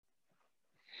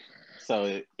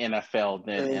So NFL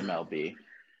then MLB.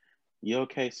 You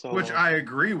okay, Which Solo? I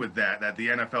agree with that the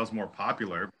NFL is more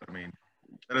popular. I mean,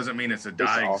 that doesn't mean it's a It's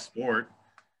dying all sport.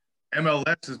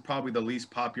 MLS is probably the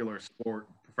least popular sport,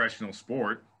 professional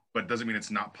sport, but doesn't mean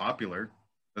it's not popular.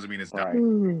 Doesn't mean it's right.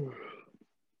 dying.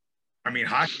 I mean,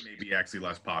 hockey may be actually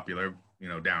less popular,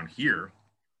 down here.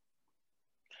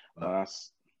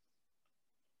 That's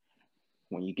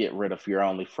when you get rid of your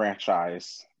only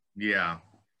franchise. Yeah.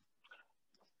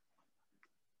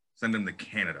 Send them to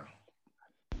Canada.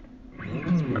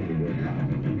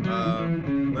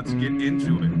 Let's get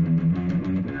into it.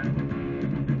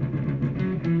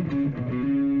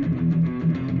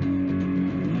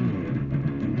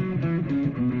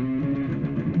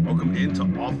 Welcome into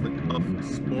Off the Cuff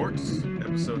Sports,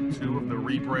 episode 2 of the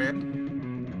rebrand.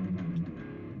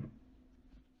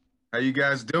 How you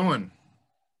guys doing?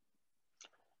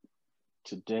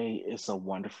 Today is a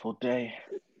wonderful day.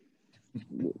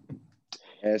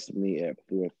 Asked me at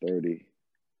 4:30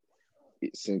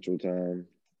 Central Time.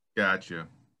 Gotcha.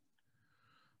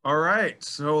 All right,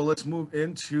 so let's move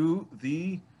into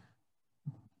the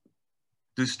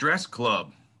Distress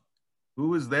Club.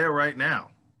 Who is there right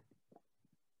now?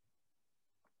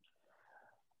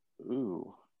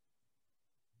 Ooh.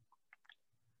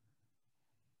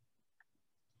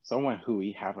 Someone who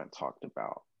we haven't talked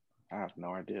about. I have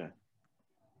no idea.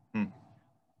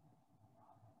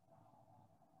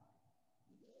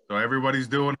 So everybody's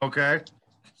doing okay?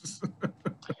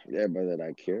 Everybody that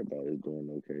I care about is doing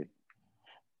okay.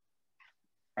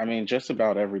 I mean, just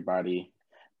about everybody.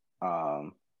 I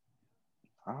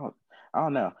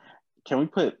don't know. Can we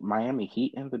put Miami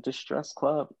Heat in the Distress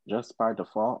Club just by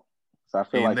default? So I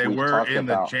feel like they we've were talked in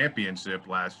about the championship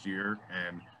last year,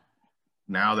 and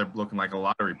now they're looking like a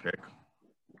lottery pick.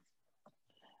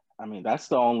 I mean, that's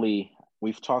the only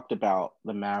we've talked about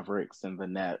the Mavericks and the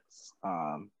Nets.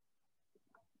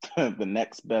 The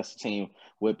next best team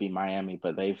would be Miami,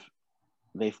 but they've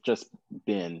just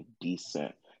been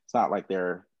decent. It's not like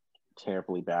they're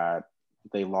terribly bad.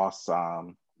 They lost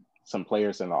some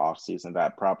players in the offseason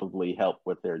that probably helped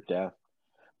with their depth,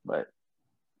 but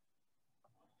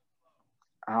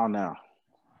I don't know.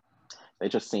 They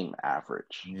just seem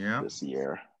average this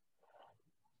year.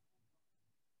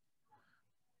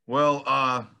 Well,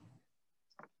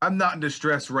 I'm not in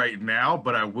distress right now,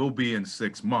 but I will be in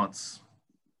 6 months.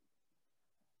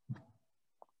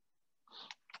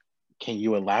 Can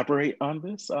you elaborate on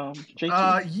this,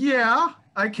 JT? Yeah,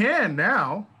 I can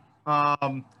now.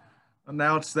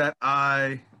 Announce that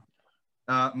my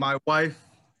wife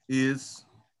is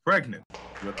pregnant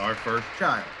with our first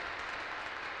child.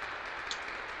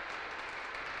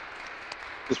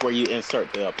 This is where you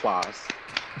insert the applause.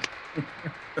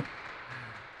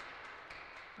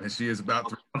 And she is about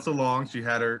 3 months along. She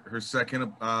had her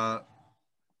second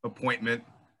appointment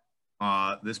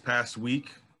this past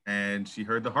week, and she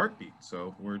heard the heartbeat.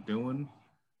 So we're doing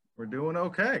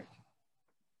okay.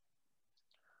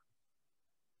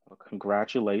 Well,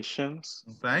 congratulations.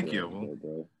 Well, thank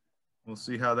you. We'll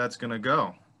see how that's going to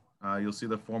go. You'll see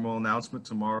the formal announcement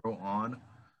tomorrow on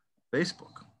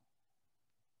Facebook.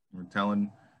 We're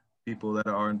telling people that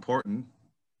are important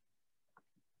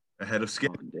ahead of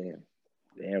schedule. Oh,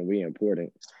 damn, we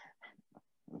important.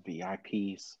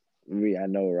 VIPs. I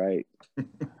know, right?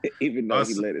 Even though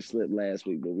he let it slip last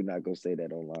week, but we're not gonna say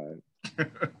that online.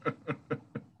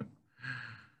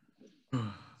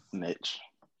 Snitch.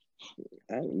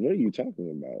 What are you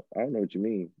talking about? I don't know what you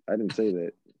mean. I didn't say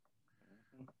that.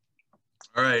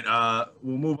 All right,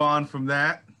 we'll move on from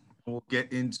that. We'll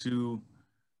get into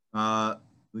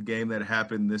the game that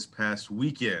happened this past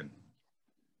weekend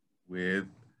with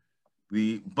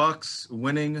the Bucks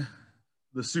winning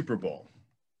the Super Bowl.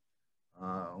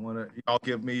 I want to y'all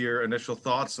give me your initial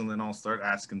thoughts, and then I'll start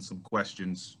asking some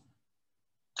questions.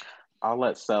 I'll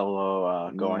let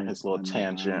Cello go on his little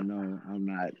tangent. No, I'm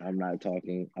not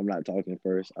talking. I'm not talking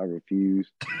first. I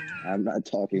refuse. I'm not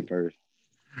talking first.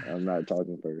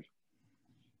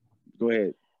 Go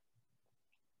ahead.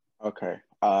 Okay.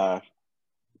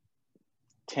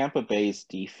 Tampa Bay's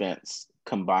defense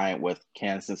combined with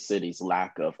Kansas City's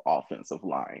lack of offensive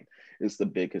line is the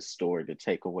biggest story to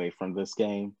take away from this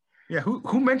game. Yeah,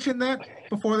 who mentioned that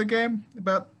before the game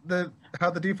about how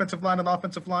the defensive line and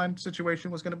offensive line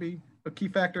situation was going to be a key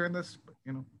factor in this,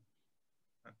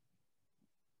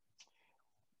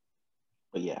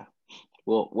 But yeah,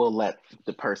 we'll let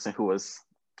the person who was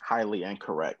highly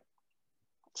incorrect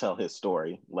tell his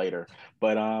story later.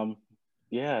 But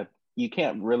yeah, you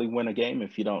can't really win a game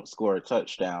if you don't score a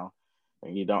touchdown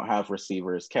and you don't have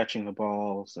receivers catching the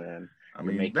balls. And I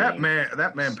mean, that man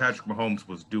Patrick Mahomes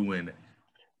was doing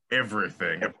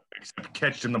everything except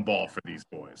catching the ball for these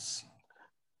boys.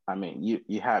 I mean,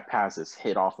 you had passes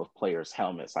hit off of players'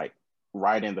 helmets, like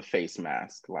right in the face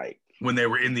mask. Like when they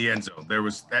were in the end zone, there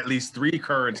was at least 3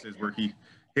 occurrences where he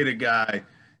hit a guy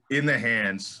in the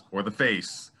hands or the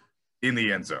face in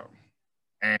the end zone,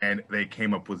 and they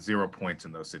came up with 0 points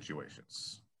in those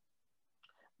situations.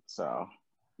 So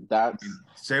that's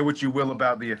say what you will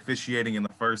about the officiating in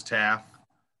the first half,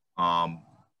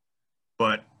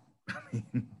 but I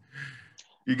mean,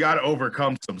 you got to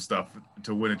overcome some stuff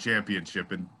to win a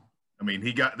championship. And I mean,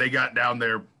 they got down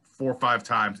there 4 or 5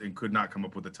 times and could not come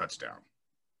up with a touchdown.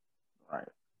 Right.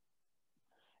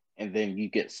 And then you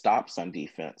get stops on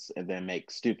defense and then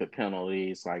make stupid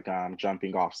penalties like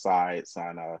jumping off sides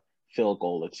on a field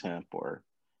goal attempt or,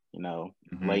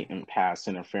 blatant pass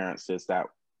interferences that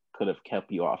could have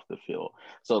kept you off the field.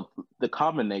 So the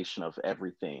combination of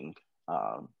everything,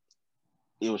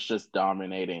 it was just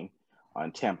dominating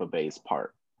on Tampa Bay's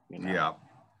part. Yeah.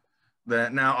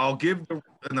 Now I'll give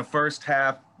in the first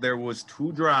half, there was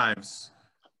 2 drives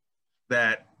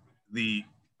that the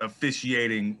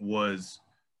officiating was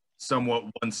somewhat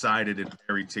one-sided and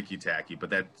very ticky-tacky, but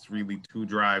that's really 2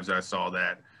 drives I saw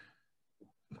that.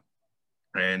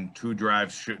 And 2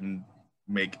 drives shouldn't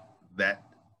make that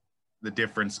the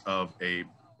difference of a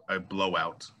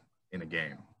blowout in a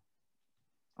game.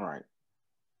 All right.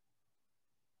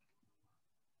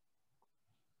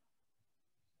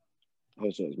 Oh,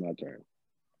 so it's my turn.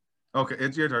 Okay,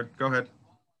 it's your turn. Go ahead.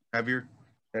 Have your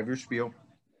spiel.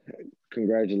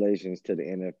 Congratulations to the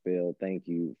NFL. Thank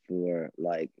you for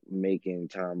making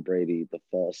Tom Brady the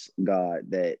false god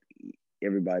that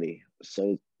everybody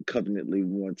so covenantly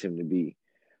wants him to be.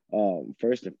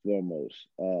 First and foremost,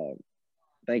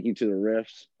 thank you to the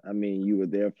refs. I mean, you were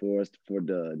there for us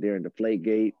during the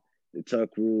Deflategate, the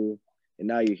Tuck rule, and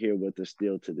now you're here with us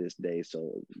still to this day.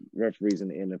 So referees in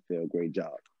the NFL, great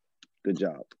job. Good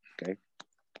job. Okay.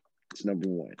 It's number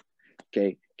 1.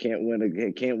 Okay. Can't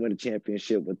win a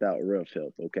championship without ref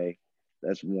help. Okay.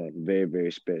 That's 1. Very,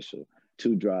 very special.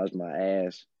 2 drives my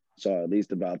ass. Saw at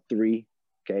least about 3.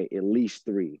 Okay. At least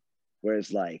 3. Where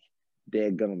it's like,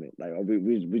 dadgummit. Like,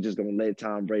 we just gonna let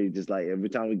Tom Brady just every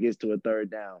time we get to a 3rd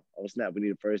down, oh snap, we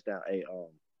need a 1st down. Hey,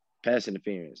 pass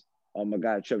interference. Oh my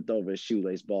God, tripped over his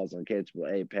shoelace, balls uncatchable.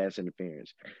 Hey, pass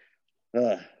interference.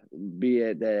 Be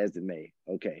it that as it may.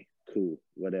 Okay, cool,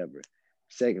 whatever.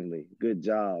 Secondly, good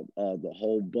job the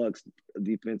whole Bucs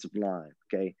defensive line.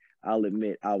 Okay, I'll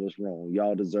admit I was wrong.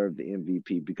 Y'all deserve the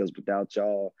MVP because without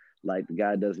y'all, the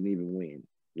guy doesn't even win,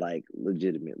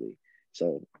 legitimately.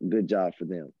 So good job for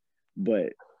them.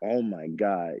 But oh my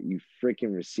God, you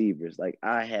freaking receivers!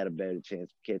 I had a better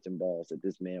chance of catching balls that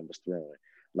this man was throwing.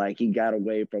 He got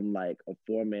away from a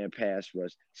 4-man pass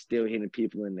rush, still hitting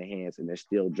people in the hands, and they're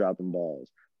still dropping balls.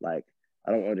 I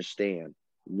don't understand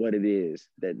what it is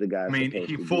that the guy. I mean,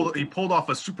 he pulled off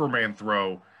a Superman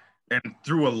throw and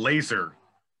threw a laser,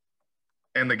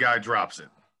 and the guy drops it.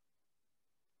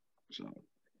 So,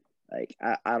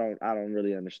 I don't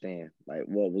really understand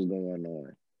what was going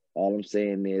on. All I'm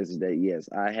saying is that yes,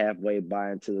 I halfway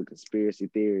buy into the conspiracy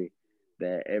theory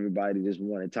that everybody just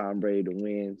wanted Tom Brady to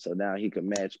win, so now he could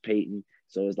match Peyton.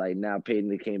 So it's now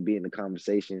Peyton can't be in the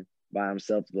conversation by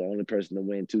himself, the only person to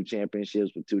win 2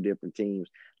 championships with 2 different teams.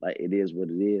 It is what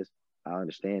it is. I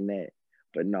understand that.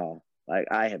 But no,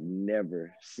 I have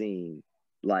never seen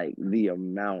the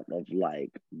amount of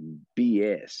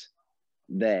BS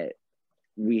that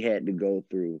we had to go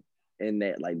through, and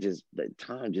that that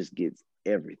Tom just gets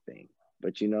everything.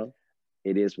 But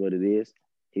it is what it is.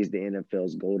 He's the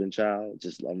NFL's golden child.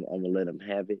 Just I'm gonna let him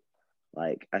have it.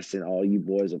 I sent all you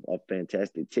boys a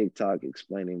fantastic TikTok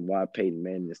explaining why Peyton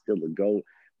Manning is still a GOAT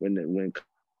when it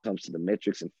comes to the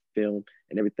metrics and film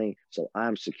and everything. So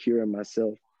I'm secure in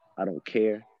myself. I don't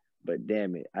care. But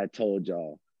damn it, I told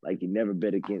y'all, you never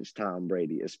bet against Tom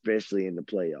Brady, especially in the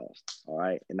playoffs. All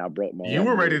right. And I broke my You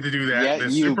were ready to do that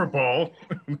this Super Bowl.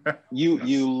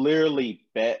 you literally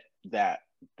bet that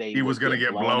he was going to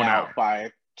get blown out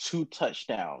by 2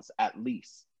 touchdowns at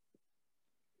least.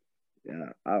 Yeah,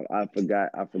 I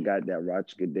forgot that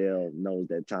Roger Goodell knows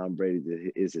that Tom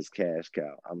Brady is his cash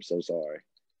cow. I'm so sorry.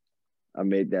 I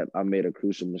made a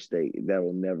crucial mistake. That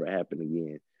will never happen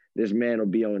again. This man will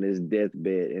be on his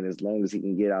deathbed, and as long as he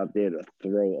can get out there to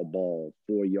throw a ball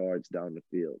 4 yards down the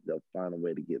field, they'll find a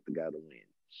way to get the guy to win.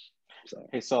 So,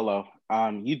 hey, Solo,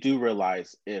 you do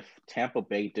realize if Tampa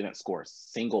Bay didn't score a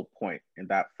single point in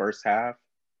that first half,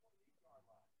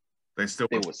 they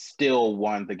would still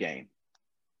won the game.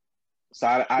 So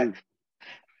I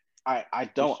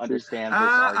don't understand this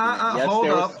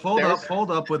argument. Yes,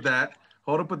 hold up with that.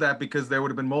 Hold up with that, because there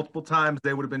would have been multiple times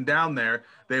they would have been down there.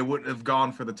 They wouldn't have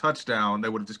gone for the touchdown. They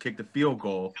would have just kicked the field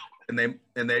goal, and they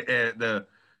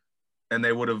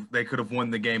could have won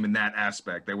the game in that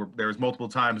aspect. There was multiple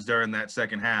times during that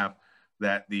second half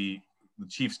that the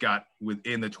Chiefs got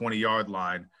within the 20-yard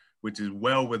line, which is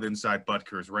well within inside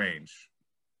Butker's range.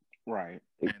 Right.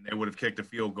 And they would have kicked a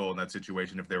field goal in that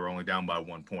situation if they were only down by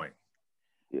 1 point.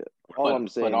 Yeah. All I'm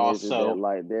saying also, is that,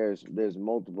 like, there's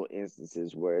multiple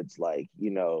instances where it's like,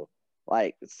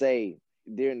 like, say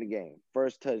during the game,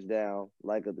 first touchdown,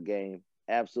 like, of the game,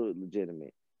 absolutely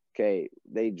legitimate. Okay,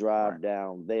 they drive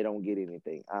down, they don't get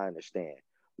anything. I understand.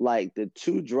 Like, the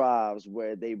 2 drives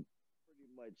where they pretty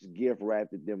much gift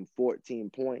wrapped them 14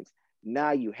 points,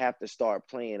 now you have to start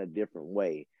playing a different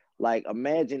way. Like,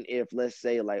 imagine if, let's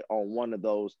say, like, on one of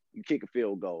those, you kick a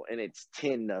field goal and it's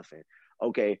 10-0.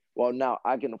 Okay, well, now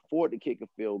I can afford to kick a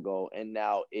field goal, and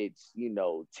now it's,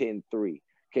 10-3.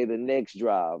 Okay, the next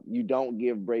drive, you don't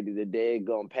give Brady the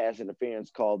daggone pass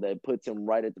interference call that puts him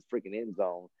right at the freaking end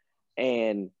zone.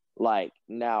 And, like,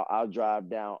 now I'll drive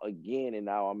down again, and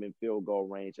now I'm in field goal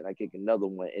range, and I kick another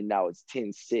one, and now it's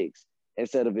 10-6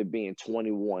 instead of it being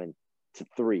 21-3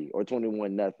 or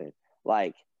 21-0.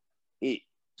 Like,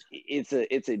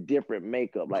 it's a different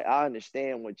makeup. Like, I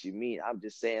understand what you mean. I'm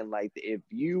just saying, like, if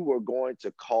you were going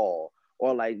to call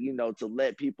or, like, to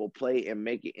let people play and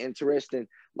make it interesting,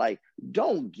 like,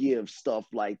 don't give stuff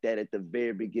like that at the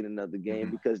very beginning of the game,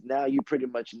 because now you pretty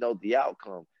much know the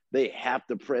outcome. They have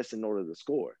to press in order to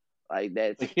score. Like,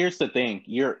 that's. But here's the thing: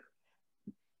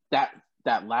 that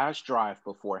last drive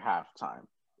before halftime.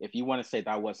 If you want to say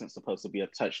that wasn't supposed to be a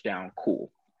touchdown,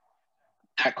 cool.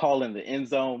 That call in the end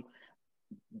zone,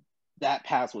 that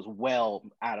pass was well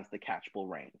out of the catchable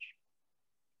range.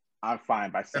 I'm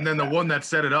fine by saying. And then the one that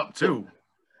set it up too.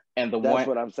 And that's one,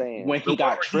 what I'm saying. When he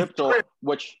got tripped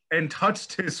and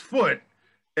touched his foot,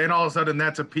 and all of a sudden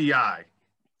that's a PI.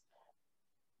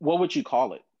 What would you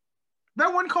call it?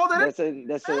 That one called it.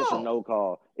 That's a no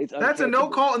call. That's a no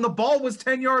call, and the ball was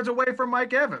 10 yards away from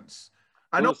Mike Evans.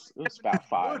 I know it was about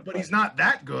 5, good, but he's not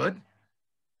that good.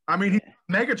 I mean, he's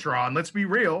Megatron. Let's be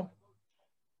real.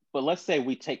 But let's say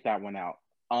we take that one out.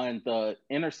 On the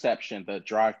interception, the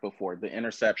drive before, the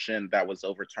interception that was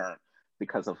overturned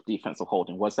because of defensive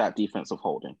holding, was that defensive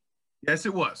holding? Yes,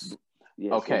 it was.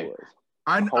 Yes, okay. It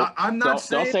was. I'm not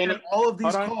saying that all of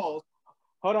these calls.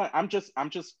 Hold on. I'm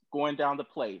just going down the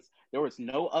plays. There was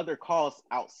no other calls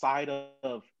outside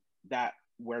of that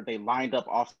where they lined up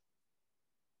off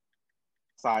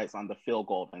sides on the field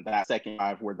goal and that second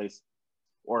drive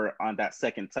or on that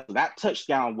second that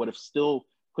touchdown would have still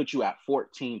put you at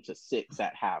 14-6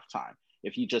 at halftime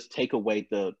if you just take away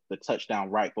the touchdown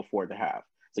right before the half.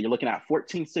 So you're looking at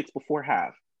 14-6 before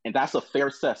half, and that's a fair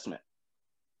assessment.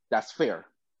 That's fair.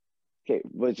 Okay,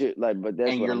 but that's and what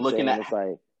you're looking saying. At. It's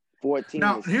like 14.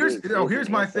 Now here's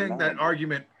my thing. That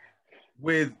argument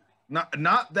with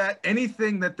not that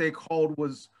anything that they called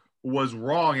was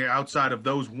wrong outside of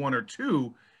those 1 or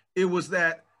 2. It was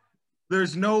that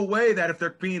there's no way that if they're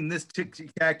being this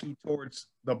ticky-tacky towards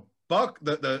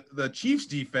the Chiefs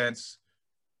defense,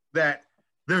 that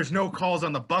there's no calls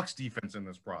on the Bucs defense in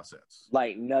this process.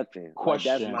 Like nothing.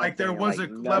 Question. Like there was a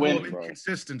level of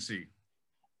inconsistency.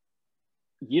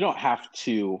 You don't have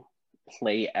to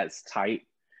play as tight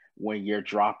when you're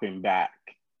dropping back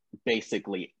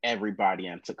basically everybody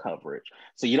into coverage.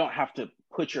 So you don't have to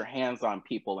put your hands on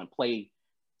people and play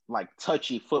like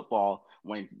touchy football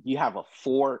when you have a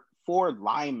four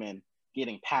linemen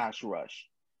getting pass rush.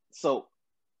 So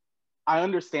I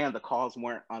understand the calls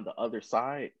weren't on the other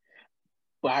side,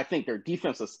 but I think their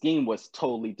defensive scheme was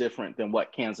totally different than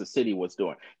what Kansas City was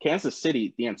doing. Kansas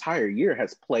City, the entire year,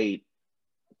 has played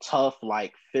tough,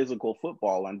 like physical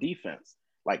football on defense.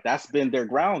 Like that's been their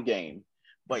ground game.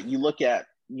 But you look at,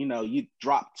 you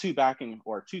drop 2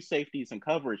 or 2 safeties in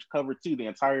cover 2 the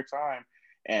entire time,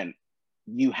 and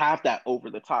you have that over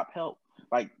the top help.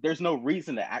 Like there's no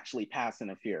reason to actually pass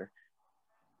interfere.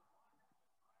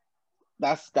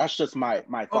 That's just my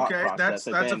thought process.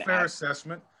 That's a fair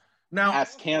assessment. Now,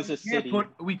 as Kansas City,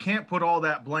 we can't put all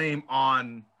that blame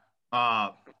on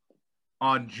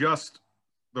just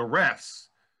the refs.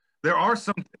 There are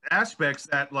some aspects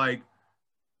that, like,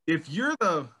 if you're,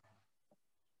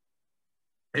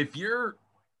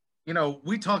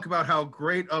 we talk about how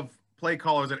great of play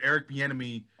callers that Eric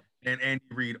Bieniemy and Andy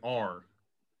Reid are,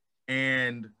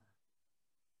 and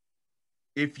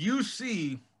if you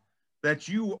see that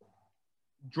you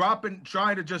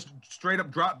trying to just straight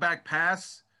up drop back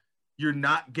pass, you're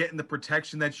not getting the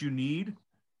protection that you need.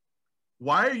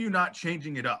 Why are you not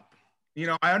changing it up?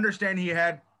 I understand he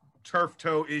had turf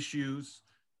toe issues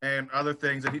and other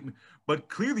things but but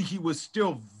clearly he was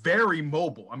still very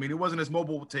mobile. I mean, it wasn't as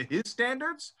mobile to his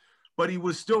standards, but he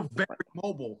was still very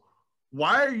mobile.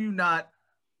 Why are you not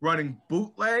running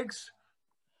bootlegs,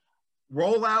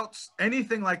 rollouts,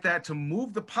 anything like that to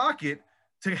move the pocket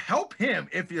to help him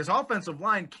if his offensive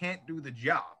line can't do the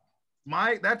job?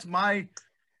 That's my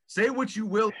say what you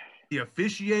will, the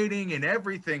officiating and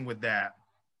everything with that.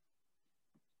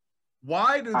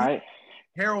 Why do they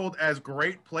herald as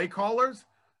great play callers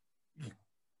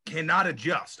cannot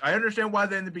adjust? I understand why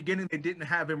in the beginning they didn't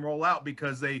have him roll out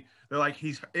because they're like,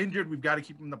 he's injured, we've got to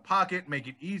keep him in the pocket, make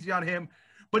it easy on him.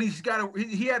 But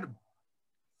he had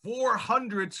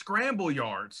 400 scramble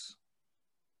yards.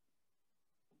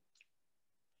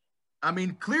 I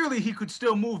mean, clearly he could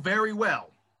still move very well.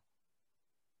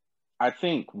 I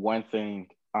think one thing,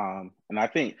 and I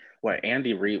think what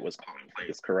Andy Reid was calling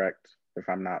plays, correct? If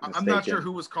I'm not mistaken. I'm not sure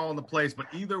who was calling the plays, but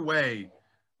either way,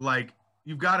 like,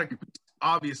 you've got to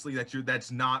obviously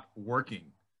that's not working.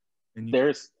 And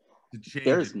there's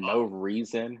no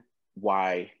reason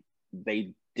why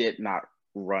they did not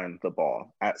run the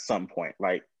ball at some point.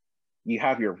 Like, you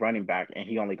have your running back and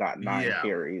he only got 9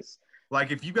 carries. Like,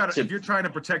 if you're trying to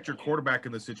protect your quarterback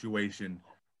in the situation,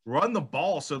 run the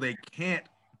ball so they can't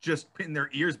just pin their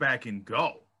ears back and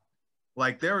go.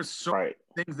 Like, there are so many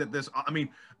things that I mean,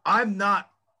 I'm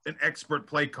not an expert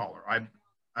play caller.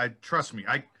 I trust me.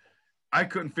 I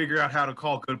couldn't figure out how to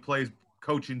call good plays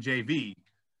coaching JV,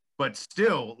 but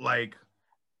still, like,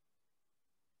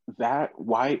 that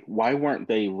why weren't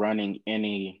they running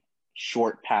any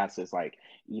short passes, like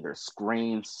either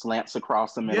screens, slants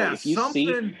across the middle? Yeah, if you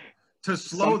see to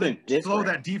slow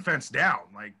that defense down.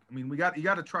 Like, I mean, you got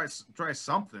to try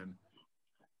something.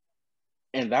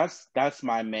 And that's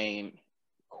my main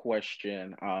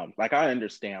question. Like, I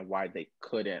understand why they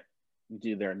couldn't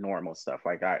do their normal stuff.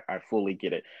 Like, I fully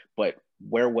get it. But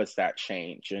where was that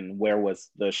change, and where was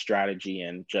the strategy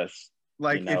and just,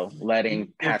 like,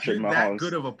 letting Patrick Mahomes? If you're that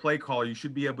good of a play caller, you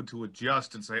should be able to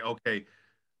adjust and say, okay,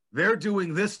 they're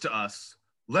doing this to us,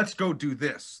 let's go do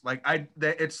this. Like,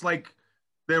 it's like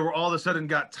they were all of a sudden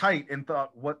got tight and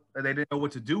thought they didn't know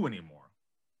what to do anymore.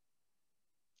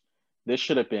 This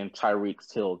should have been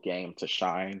Tyreek Hill game to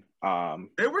shine.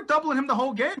 They were doubling him the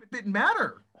whole game. It didn't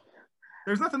matter.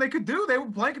 There's nothing they could do. They were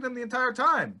blanketing him the entire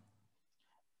time.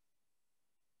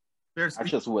 I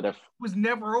just would have. Was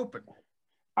never open.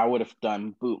 I would have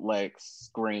done bootleg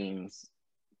screens,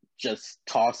 just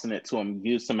tossing it to him,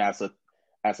 use him as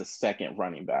a second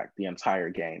running back the entire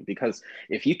game. Because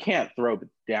if you can't throw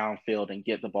downfield and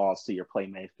get the balls to your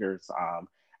playmakers,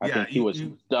 I think he was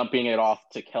dumping it off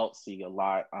to Kelsey a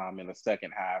lot in the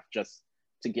second half just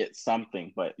to get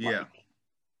something. But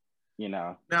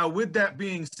Now, with that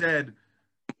being said,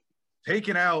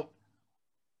 taking out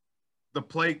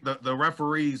the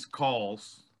referee's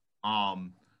calls,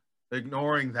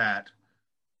 ignoring that,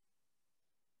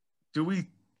 do we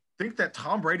think that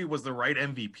Tom Brady was the right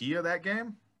MVP of that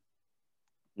game?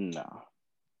 No.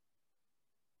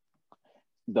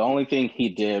 The only thing he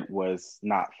did was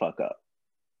not fuck up.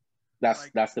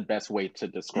 That's the best way to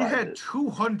describe it. He had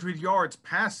 200 yards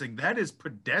passing. That is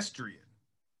pedestrian.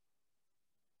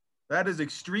 That is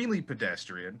extremely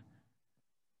pedestrian.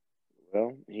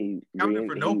 Well, he counted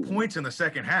for no points in the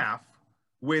second half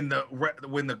when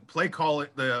the play call,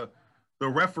 the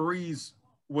referees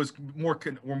were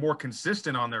more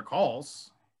consistent on their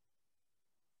calls.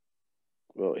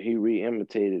 Well, he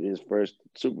re-imitated his first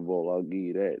Super Bowl. I'll give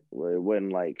you that. Well, it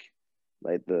wasn't like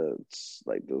the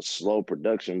slow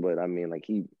production, but I mean, like,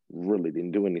 he really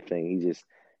didn't do anything. He just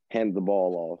handed the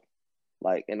ball off.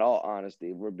 Like, in all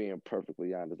honesty, if we're being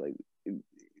perfectly honest, like,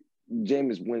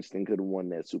 Jameis Winston could have won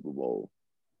that Super Bowl.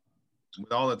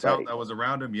 With all the talent that was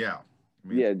around him, yeah. I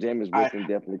mean, yeah, Jameis Winston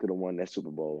definitely could have won that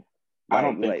Super Bowl. I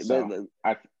don't think so.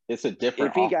 It's a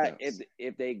different offense.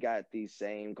 If they got these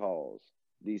same calls,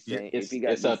 he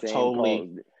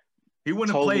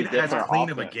wouldn't have played as clean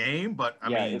of a game, but I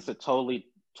mean, it's a totally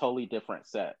different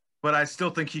set. But I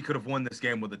still think he could have won this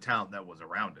game with the talent that was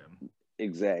around him.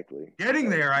 Exactly.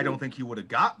 Getting there, I don't think he would have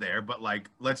got there. But, like,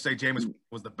 let's say Jameis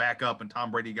was the backup and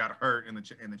Tom Brady got hurt in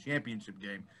the championship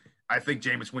game. I think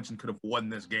Jameis Winston could have won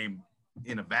this game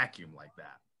in a vacuum like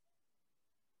that.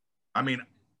 I mean,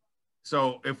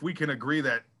 so if we can agree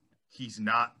that he's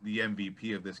not the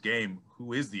MVP of this game,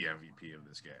 who is the MVP of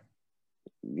this game?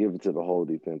 Give it to the whole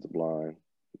defensive line.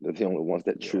 They're the only ones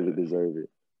that truly deserve it.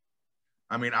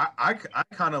 I mean, I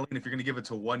kind of lean if you're going to give it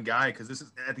to one guy, because this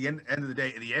is, at the end of the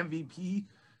day, the MVP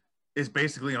is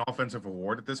basically an offensive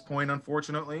award at this point,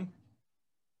 unfortunately.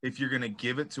 If you're going to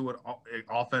give it to an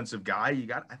offensive guy,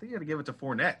 I think you got to give it to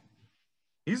Fournette.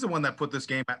 He's the one that put this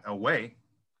game away.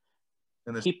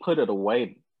 And he put it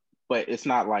away, but it's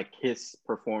not like his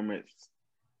performance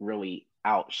really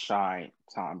outshined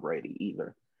Tom Brady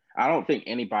either. I don't think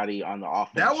anybody on the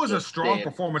offense. That was a strong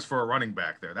performance for a running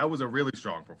back there. That was a really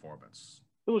strong performance.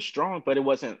 It was strong, but it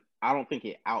wasn't. I don't think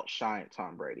it outshined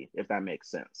Tom Brady, if that makes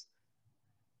sense.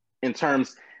 In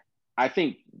terms, I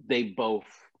think they both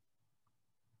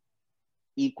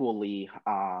equally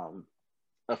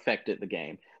affected the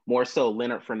game. More so,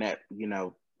 Leonard Fournette,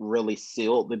 really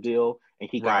sealed the deal, and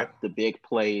he got the big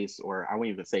plays, or I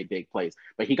wouldn't even say big plays,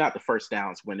 but he got the first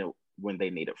downs when they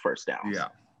needed first downs. Yeah,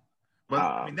 but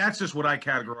I mean that's just what I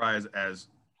categorize as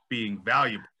being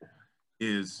valuable.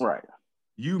 Is right.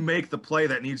 You make the play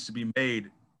that needs to be made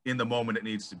in the moment it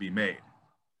needs to be made.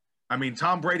 I mean,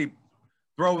 Tom Brady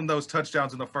throwing those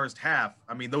touchdowns in the first half,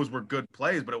 I mean, those were good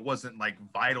plays, but it wasn't like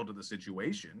vital to the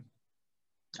situation.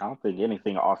 I don't think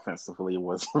anything offensively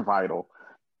was vital,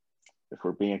 if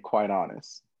we're being quite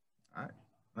honest. All right.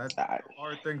 That's a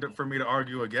hard thing for me to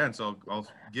argue against, so I'll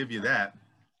give you that.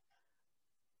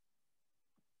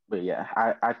 But yeah,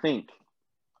 I think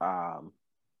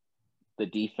the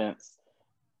defense,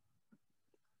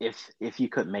 if you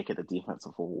could make it a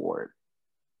defensive award,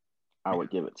 I would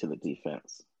give it to the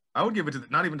defense. I would give it to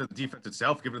not even to the defense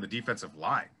itself, give it to the defensive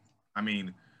line. I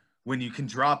mean, when you can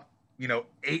drop,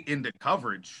 8 into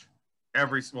coverage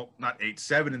not 8,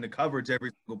 7 into coverage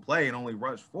every single play and only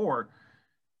rush 4,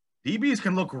 DBs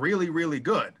can look really, really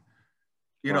good.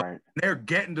 They're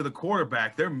getting to the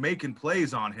quarterback. They're making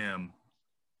plays on him.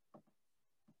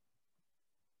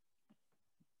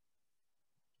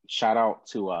 Shout out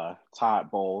to Todd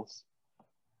Bowles.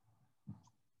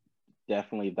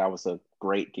 Definitely, that was a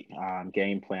great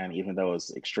game plan, even though it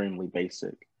was extremely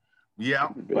basic. Yeah.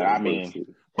 But I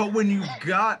mean, but when you've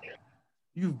got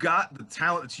the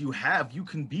talent that you have, you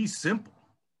can be simple.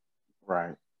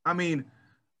 Right. I mean,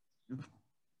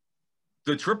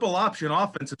 the triple option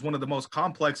offense is one of the most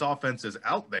complex offenses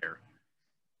out there.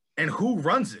 And who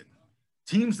runs it?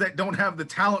 Teams that don't have the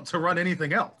talent to run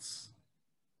anything else.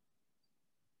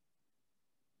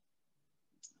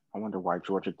 I wonder why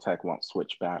Georgia Tech won't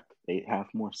switch back. They have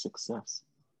more success.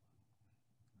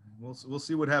 We'll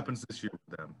see what happens this year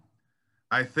with them.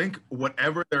 I think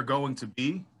whatever they're going to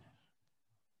be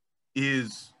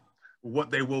is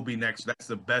what they will be next. That's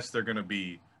the best they're going to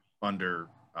be under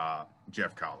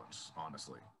Jeff Collins,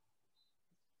 honestly.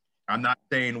 I'm not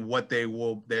saying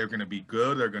they're going to be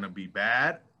good, they're going to be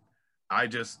bad.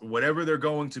 Whatever they're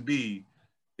going to be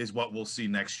is what we'll see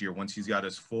next year once he's got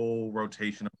his full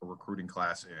rotation of a recruiting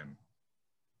class in.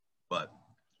 But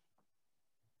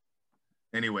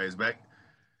anyways, back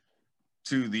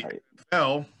to the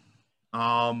NFL.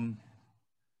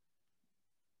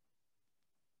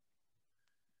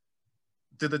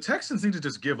 Did the Texans need to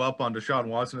just give up on Deshaun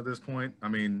Watson at this point? I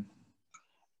mean,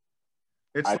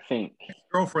 I think his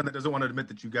girlfriend that doesn't want to admit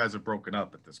that you guys are broken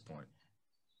up at this point.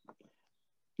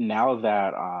 Now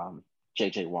that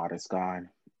JJ Watt is gone,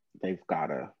 they've got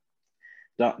to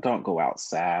don't go out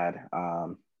sad.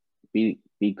 Be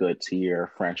good to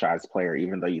your franchise player,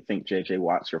 even though you think JJ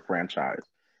Watt's your franchise.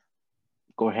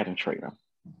 Go ahead and trade him.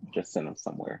 Just send him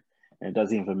somewhere. And it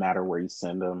doesn't even matter where you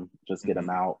send him. Just get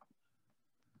him out.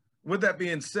 With that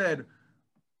being said,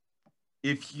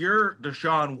 if you're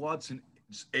Deshaun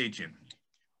Watson's agent,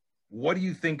 what do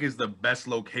you think is the best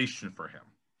location for him?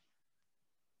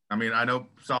 I mean, I know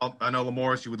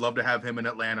Lamorris, you would love to have him in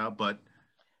Atlanta, but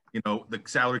the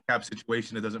salary cap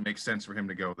situation, it doesn't make sense for him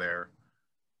to go there.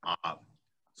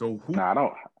 So who? No, I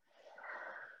don't.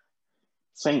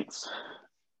 Saints.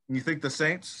 You think the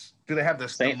Saints? Do they have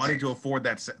the money to afford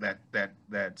that salary,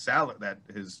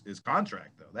 his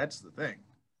contract though? That's the thing.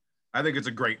 I think it's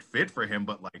a great fit for him,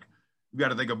 but you got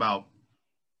to think about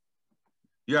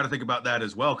that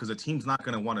as well, because a team's not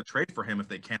going to want to trade for him if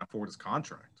they can't afford his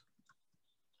contract.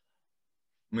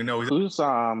 I mean, no, who's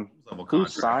signed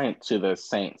to the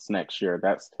Saints next year?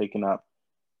 That's taken up.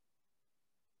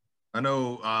 I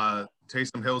know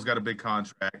Taysom Hill's got a big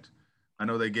contract. I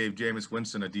know they gave Jameis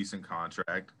Winston a decent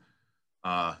contract.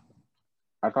 I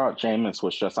thought Jameis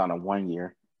was just on a 1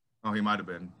 year. Oh, he might have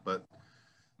been, but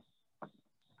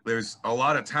there's a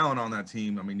lot of talent on that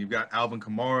team. I mean, you've got Alvin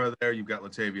Kamara there. You've got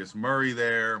Latavius Murray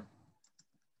there.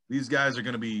 These guys are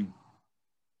going to be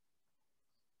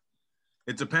 –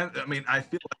 it depends. I mean, I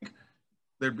feel like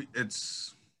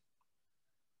it's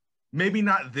maybe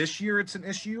not this year it's an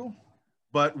issue,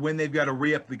 but when they've got to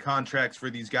re-up the contracts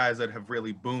for these guys that have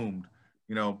really boomed,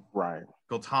 right.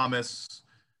 Michael Thomas,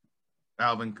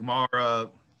 Alvin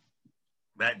Kamara,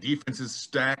 that defense is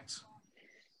stacked.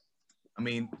 I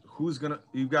mean,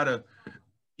 you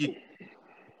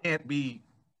can't be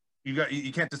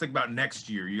you can't just think about next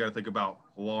year. You got to think about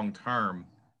long term,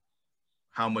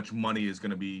 how much money is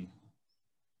going to be,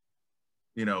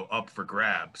 up for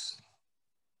grabs.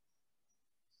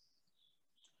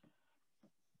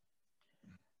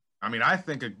 I mean, I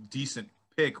think a decent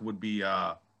pick would be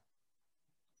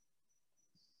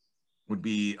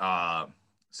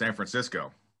San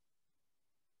Francisco.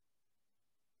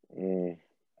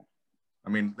 I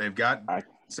mean, they've got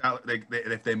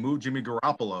if they move Jimmy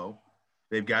Garoppolo,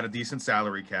 they've got a decent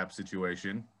salary cap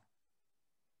situation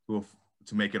to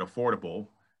make it affordable.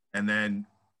 And then,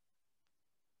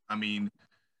 I mean,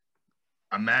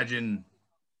 imagine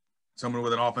someone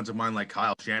with an offensive mind like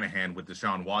Kyle Shanahan with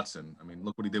Deshaun Watson. I mean,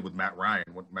 look what he did with Matt Ryan.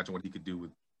 Imagine what he could do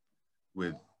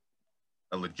with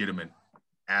a legitimate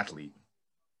athlete.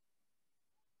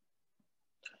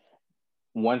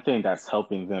 One thing that's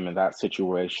helping them in that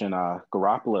situation,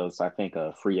 Garoppolo's, I think,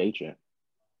 a free agent.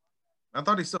 I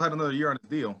thought he still had another year on his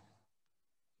deal.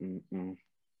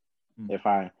 If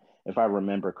I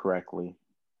remember correctly.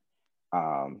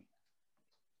 And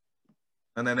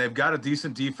then they've got a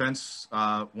decent defense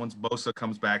once Bosa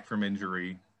comes back from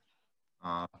injury.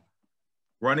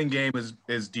 Running game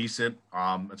is decent.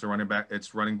 It's a running back.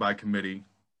 It's running by committee.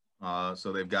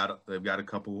 So they've got a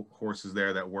couple horses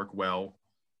there that work well.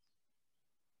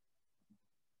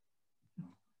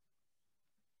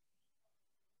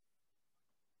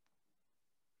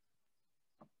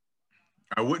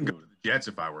 I wouldn't go to the Jets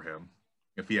if I were him,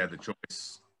 if he had the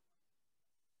choice.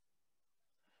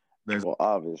 Well,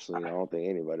 obviously, I don't think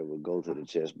anybody would go to the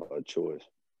Jets by choice.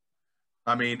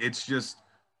 I mean, it's just,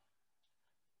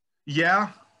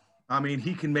 yeah. I mean,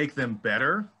 he can make them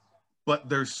better, but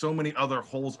there's so many other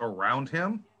holes around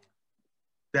him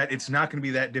that it's not going to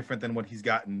be that different than what he's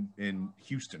gotten in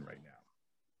Houston right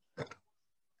now.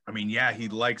 I mean, yeah, he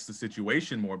likes the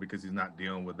situation more because he's not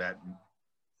dealing with that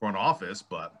front office,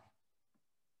 but.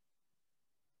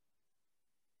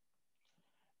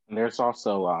 And there's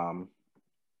also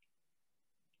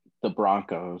the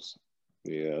Broncos.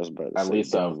 Yeah, I was about to say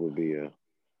Denver would be a.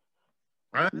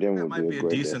 I think that might be a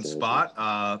decent spot.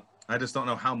 I just don't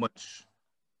know how much,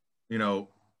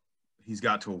 he's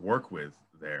got to work with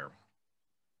there.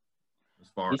 He's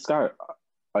got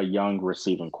a young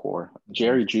receiving core.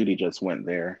 Jerry Jeudy just went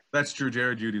there. That's true.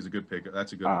 Jerry Judy's a good pick.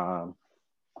 That's a good one.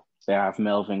 They have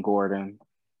Melvin Gordon,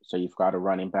 so you've got a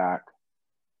running back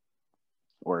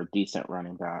or a decent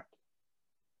running back.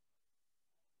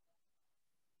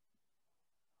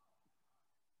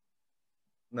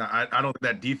 No, I don't think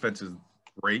that defense is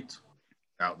great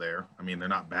out there. I mean, they're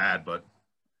not bad, but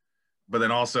then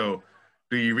also,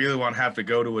 do you really want to have to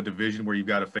go to a division where you've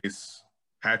got to face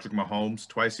Patrick Mahomes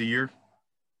twice a year?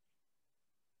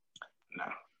 No.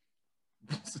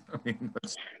 I mean,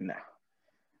 no.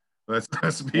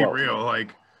 Let's be real.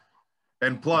 Like,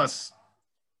 and plus,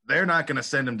 they're not going to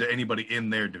send him to anybody in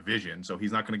their division, so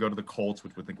he's not going to go to the Colts,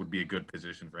 which we think would be a good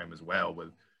position for him as well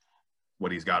with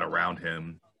what he's got around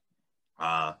him.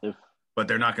 But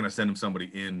they're not going to send him somebody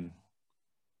in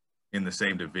the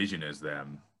same division as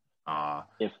them.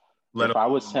 If I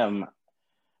was him,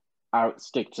 I would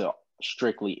stick to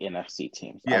strictly NFC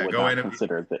teams. Yeah, I would not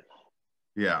consider that.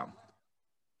 Yeah.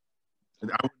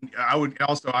 I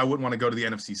wouldn't want to go to the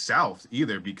NFC South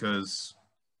either, because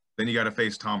then you got to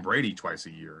face Tom Brady twice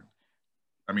a year.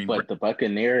 I mean, but the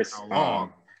Buccaneers,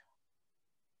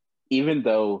 even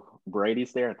though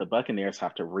Brady's there, the Buccaneers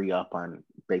have to re-up on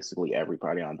basically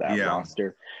everybody on that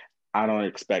roster. I don't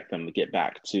expect them to get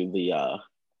back to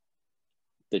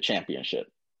the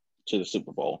championship, to the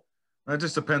Super Bowl. That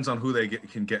just depends on who they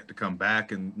can get to come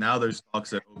back. And now there's talks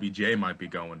that OBJ might be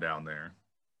going down there.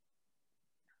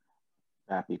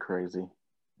 That'd be crazy.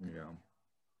 Yeah.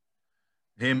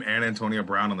 Him and Antonio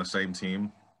Brown on the same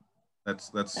team.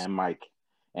 That's and Mike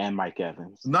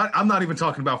Evans. I'm not even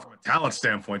talking about from a talent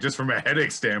standpoint, just from a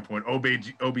headache standpoint.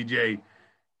 OBJ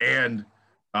and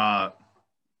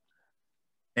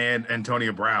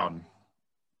Antonio Brown.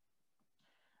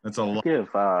 That's a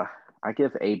lot. I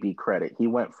give AB credit. He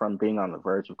went from being on the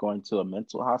verge of going to a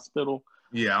mental hospital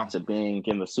to being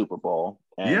in the Super Bowl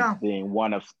and being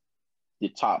one of the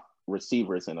top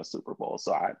receivers in a Super Bowl.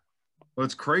 So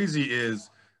what's crazy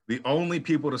is the only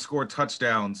people to score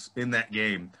touchdowns in that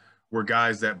game were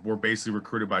guys that were basically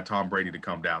recruited by Tom Brady to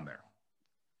come down there.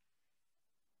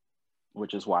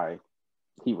 Which is why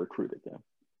he recruited them.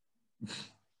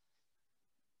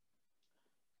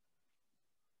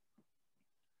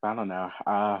 I don't know.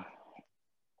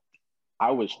 I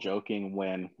was joking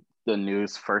when the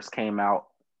news first came out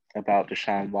about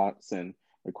Deshaun Watson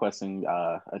requesting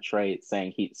a trade,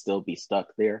 saying he'd still be stuck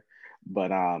there.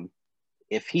 But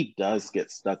if he does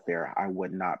get stuck there, I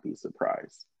would not be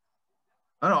surprised.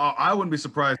 I don't know. I wouldn't be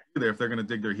surprised either if they're going to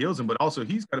dig their heels in, but also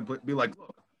he's got to be like,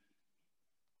 look,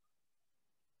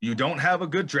 you don't have a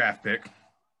good draft pick.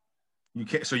 You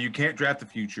can't draft the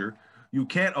future. You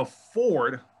can't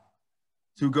afford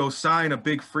to go sign a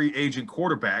big free agent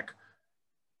quarterback.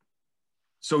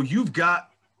 So are you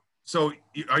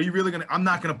really going to, I'm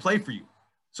not going to play for you.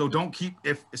 So don't keep,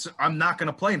 I'm not going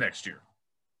to play next year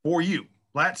for you.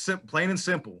 Plain and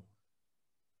simple.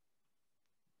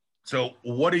 So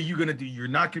what are you going to do? You're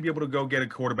not going to be able to go get a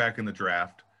quarterback in the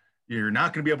draft. You're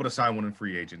not going to be able to sign one in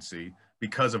free agency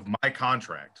because of my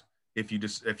contract if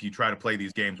you try to play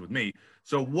these games with me.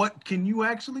 So what can you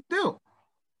actually do?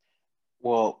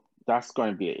 Well, that's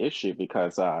going to be an issue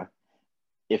because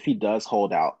if he does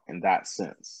hold out in that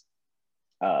sense,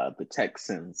 the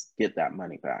Texans get that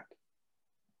money back.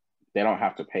 They don't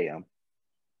have to pay him.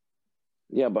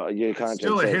 Yeah, but your contract it's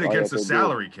still a hit against the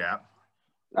salary cap.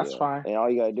 That's fine. And all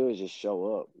you gotta do is just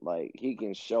show up. Like he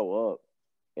can show up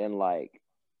and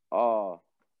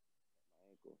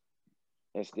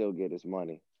and still get his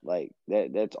money. Like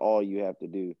that's all you have to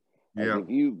do. Like, yeah. If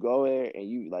you go there and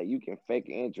you can fake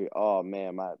an injury, oh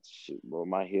man, my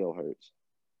heel hurts.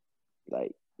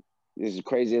 Like as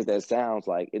crazy as that sounds,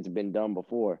 like it's been done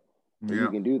before. Yeah. You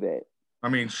can do that. I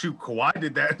mean, shoot, Kawhi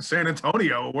did that in San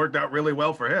Antonio. It worked out really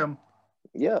well for him.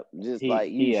 Yep. Just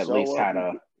he at least had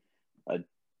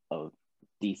a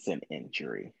decent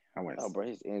injury. Bro,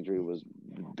 his injury was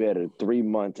better 3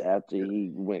 months after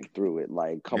he went through it.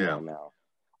 Like, come on now.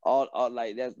 All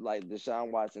like that's like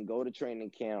Deshaun Watson, go to training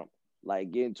camp,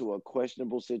 like get into a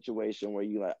questionable situation where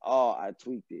you like, oh, I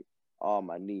tweaked it. Oh,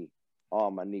 my knee.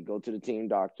 Go to the team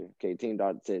doctor. Okay, team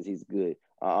doctor says he's good.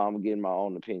 I'm getting my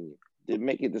own opinion. They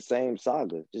make it the same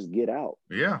saga. Just get out.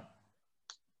 Yeah.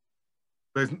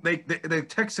 The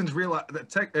Texans realize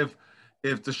that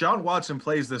if Deshaun Watson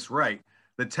plays this right,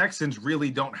 the Texans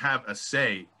really don't have a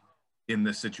say in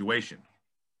this situation.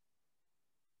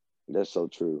 That's so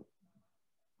true.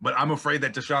 But I'm afraid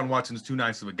that Deshaun Watson's too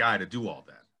nice of a guy to do all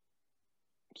that.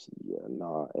 Yeah,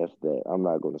 nah, F that. I'm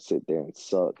not going to sit there and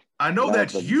suck. I know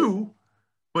that's you,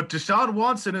 but Deshaun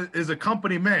Watson is a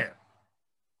company man.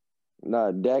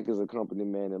 Nah, Dak is a company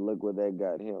man, and look where that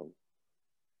got him.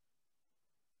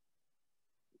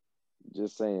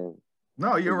 Just saying.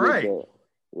 No, you're right.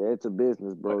 Yeah, it's a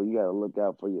business, bro. You got to look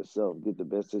out for yourself. Get the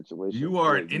best situation. You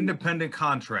are an independent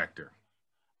contractor.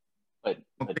 But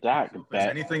Dak bet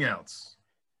anything else.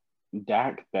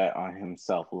 Dak bet on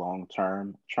himself long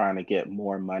term, trying to get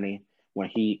more money when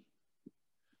he.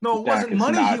 No, it wasn't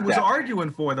money he was arguing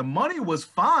for. The money was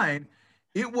fine.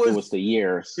 It was the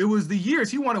years. It was the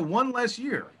years. He wanted one less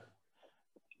year.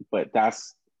 But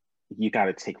you got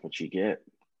to take what you get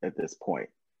at this point.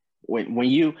 When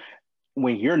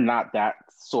you're not that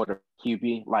sort of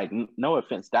QB, like no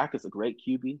offense, Dak is a great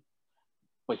QB,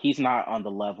 but he's not on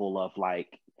the level of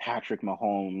like Patrick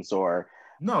Mahomes or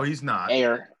no, he's not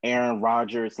Aaron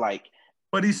Rodgers. Like,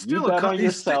 but he's still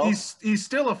he's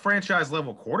still a franchise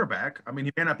level quarterback. I mean,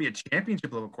 he may not be a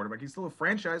championship level quarterback. He's still a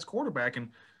franchise quarterback, and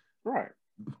right.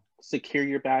 Secure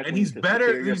your bag, and he's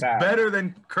better. He's better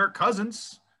than Kirk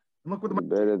Cousins. Look what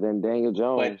better than Daniel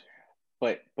Jones.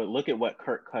 But look at what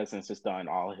Kirk Cousins has done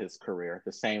all his career.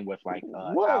 The same with like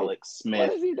Alex Smith.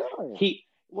 What has he done?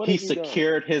 He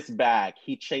secured his bag.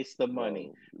 He chased the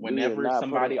money. Whenever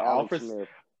somebody offers,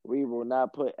 we will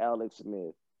not put Alex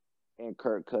Smith and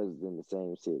Kirk Cousins in the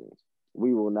same sentence.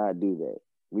 We will not do that.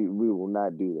 We will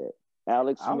not do that.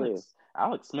 Alex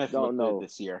Smith looked good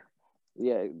this year.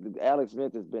 Yeah, Alex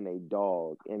Smith has been a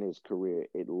dog in his career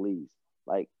at least.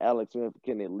 Like Alex Smith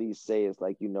can at least say it's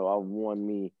like, I've won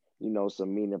me,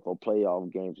 some meaningful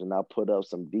playoff games and I put up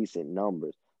some decent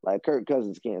numbers. Like Kirk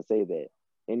Cousins can't say that.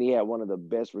 And he had one of the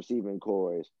best receiving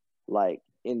cores like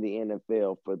in the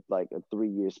NFL for like a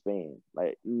 3-year span.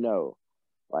 Like, no.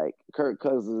 Like Kirk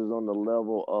Cousins is on the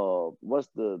level of what's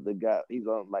the guy he's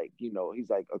on, like, he's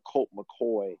like a Colt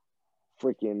McCoy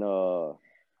freaking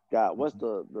God, what's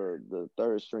the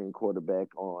third string quarterback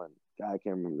on? God, I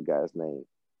can't remember the guy's name.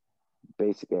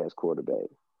 Basic ass quarterback.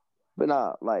 But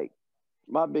nah, like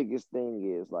my biggest thing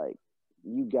is like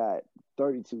you got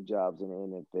 32 jobs in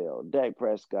the NFL. Dak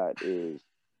Prescott is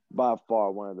by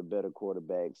far one of the better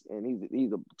quarterbacks, and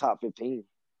he's a top 15.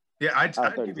 Yeah, I'd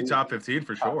give you top 15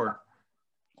 for sure.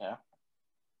 Yeah.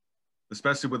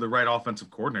 Especially with the right offensive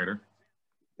coordinator.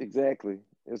 Exactly.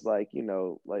 It's like,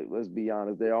 like let's be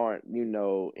honest, there aren't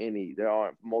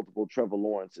multiple Trevor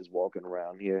Lawrences walking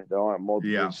around here. There aren't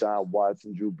multiple Sean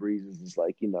Watson, Drew Breeses. It's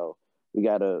like, we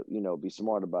gotta, be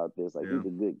smart about this. Like he's a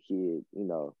good kid,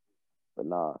 But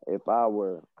nah, if I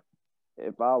was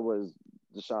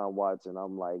Deshaun Watson,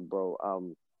 I'm like,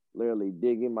 bro, literally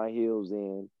digging my heels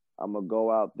in. I'm gonna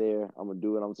go out there. I'm gonna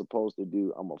do what I'm supposed to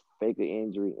do. I'm gonna fake an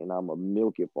injury and I'm gonna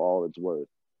milk it for all it's worth.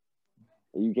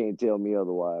 And you can't tell me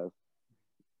otherwise.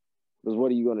 Because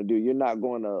what are you gonna do? You're not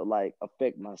going to like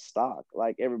affect my stock.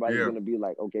 Like everybody's gonna be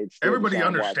like, okay, it's still everybody Deshaun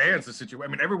understands Watson. the situation.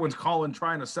 I mean, everyone's calling,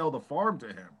 trying to sell the farm to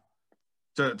him,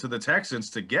 to the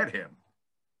Texans to get him.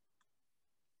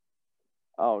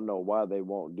 I don't know why they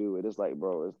won't do it. It's like,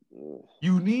 bro,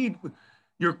 you need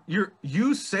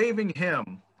you saving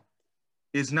him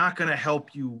is not going to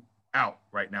help you out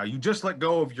right now. You just let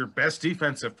go of your best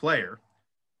defensive player.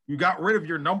 You got rid of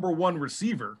your number one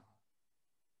receiver.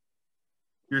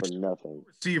 Your for nothing.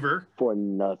 Receiver for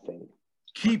nothing.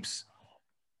 Keeps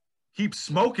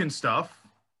smoking stuff.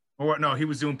 Or no, he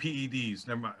was doing PEDs.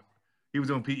 Never mind. He was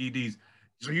doing PEDs.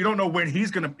 So you don't know when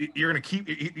you're gonna keep.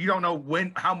 You don't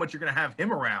know how much you're gonna have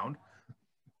him around.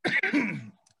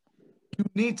 You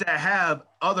need to have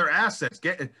other assets.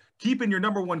 Keeping your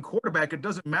number one quarterback. It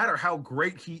doesn't matter how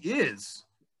great he is.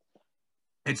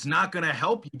 It's not going to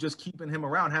help you just keeping him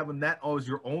around, having that as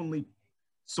your only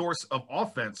source of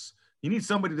offense. You need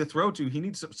somebody to throw to. He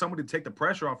needs somebody to take the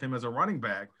pressure off him as a running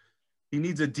back. He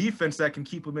needs a defense that can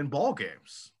keep him in ball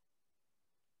games.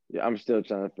 Yeah, I'm still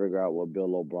trying to figure out what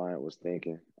Bill O'Brien was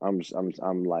thinking. I'm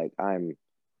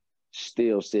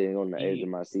still sitting on the edge of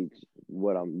my seat.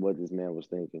 What this man was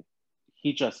thinking.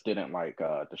 He just didn't like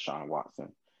Deshaun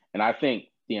Watson, and I think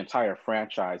the entire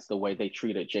franchise, the way they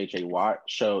treated J.J. Watt,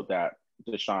 showed that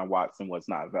Deshaun Watson was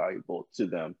not valuable to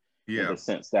them in the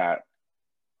sense that,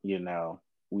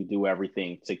 we do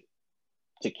everything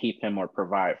to keep him or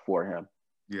provide for him.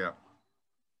 Yeah.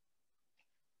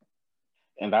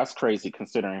 And that's crazy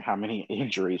considering how many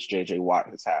injuries J.J. Watt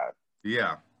has had.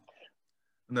 Yeah.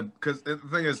 And because the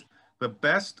thing is, the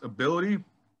best ability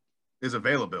is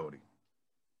availability.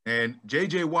 And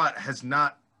J.J. Watt has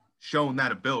not shown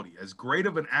that ability. As great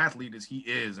of an athlete as he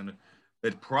is, and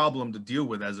a problem to deal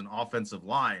with as an offensive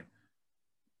line,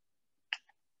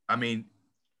 I mean,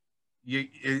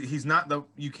 he's not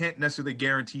you can't necessarily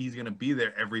guarantee he's going to be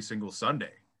there every single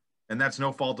Sunday. And that's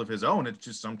no fault of his own. It's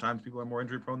just sometimes people are more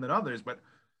injury prone than others. But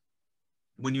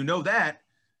when you know that,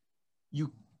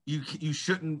 you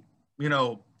shouldn't,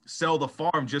 sell the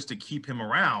farm just to keep him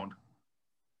around.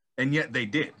 And yet they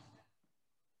did.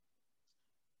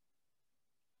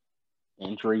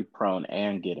 Injury prone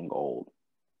and getting old.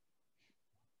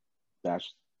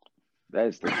 That's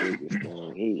the biggest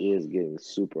thing. He is getting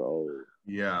super old.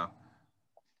 Yeah.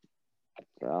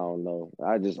 I don't know.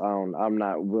 I'm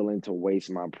not willing to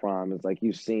waste my prime. It's like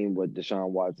you've seen what Deshaun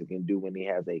Watson can do when he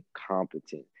has a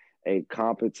competent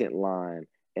line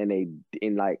and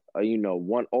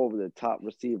one over the top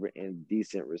receiver and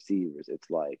decent receivers. It's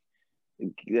like,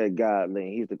 God,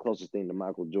 he's the closest thing to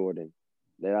Michael Jordan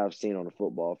that I've seen on the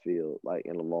football field, like,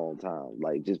 in a long time.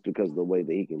 Like, just because of the way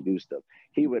that he can do stuff.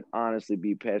 He would honestly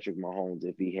be Patrick Mahomes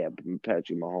if he had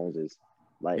Patrick Mahomes'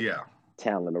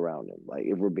 talent around him. Like,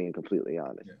 if we're being completely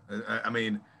honest. Yeah. I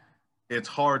mean, it's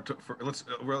hard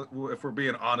if we're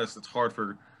being honest, it's hard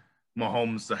for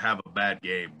Mahomes to have a bad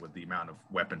game with the amount of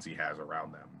weapons he has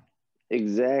around them.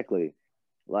 Exactly.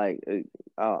 Like,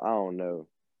 I don't know.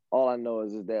 All I know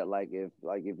is that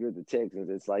if you're the Texans,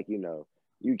 it's like,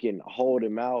 you can hold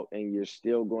him out and you're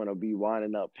still going to be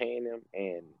winding up paying him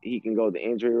and he can go the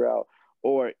injury route,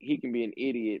 or he can be an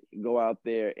idiot, go out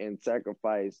there and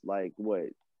sacrifice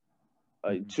 2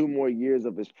 more years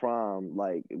of his prime,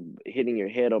 like hitting your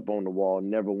head up on the wall,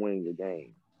 never winning the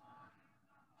game.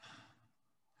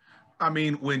 I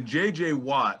mean, when J.J.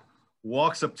 Watt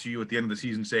walks up to you at the end of the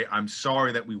season and say, I'm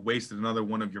sorry that we wasted another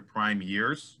one of your prime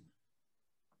years,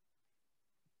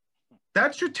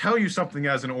 that should tell you something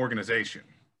as an organization.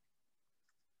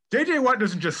 J.J. Watt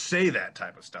doesn't just say that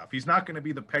type of stuff. He's not going to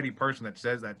be the petty person that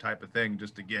says that type of thing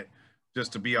just to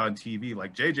be on TV.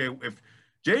 Like if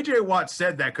J.J. Watt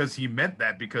said that because he meant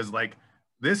that, because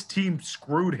this team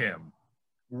screwed him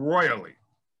royally.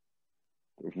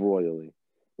 Royally.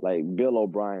 Like Bill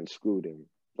O'Brien screwed him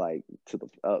to the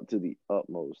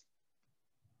utmost.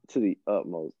 To the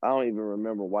utmost. I don't even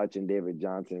remember watching David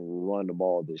Johnson run the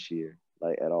ball this year,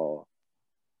 at all.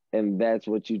 And that's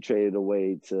what you traded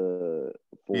away for.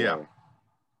 Yeah.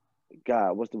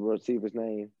 God, what's the receiver's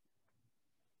name?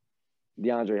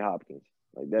 DeAndre Hopkins.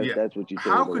 That's what you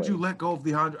traded How away. could you let go of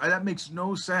DeAndre? That makes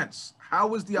no sense. How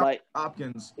was DeAndre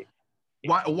Hopkins?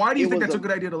 Why do you think that's a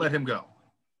good idea to let him go?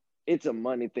 It's a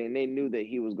money thing. They knew that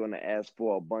he was going to ask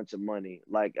for a bunch of money.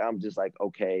 I'm just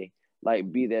okay.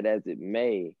 Be that as it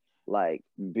may,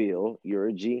 Bill, you're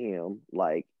a GM.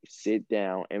 Sit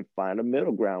down and find a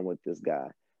middle ground with this guy.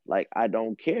 Like, I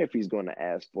don't care if he's going to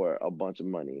ask for a bunch of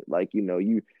money. Like,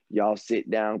 y'all sit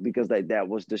down because like that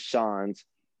was Deshaun's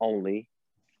only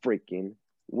freaking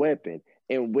weapon.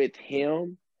 And with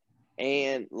him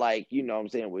and like, what I'm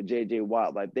saying, with JJ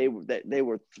Watt, like they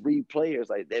were three players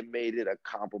like that made it a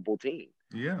comparable team.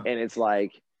 Yeah. And it's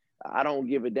like, I don't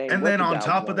give a damn. And then on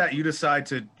top of that, you decide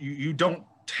to you don't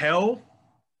tell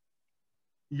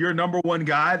your number one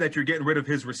guy that you're getting rid of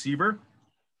his receiver.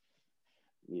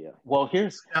 Yeah. Well,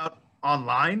 here's out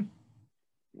online.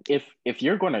 If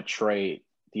you're going to trade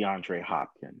DeAndre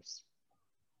Hopkins,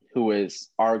 who is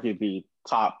arguably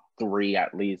top 3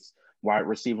 at least wide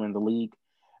receiver in the league,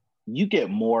 you get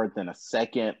more than a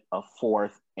second, a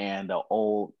fourth, and an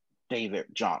old David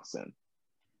Johnson.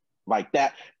 Like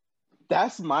that.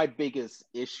 That's my biggest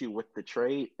issue with the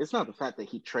trade. It's not the fact that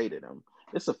he traded him.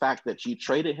 It's the fact that you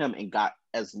traded him and got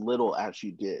as little as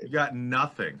you did. You got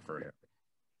nothing for him.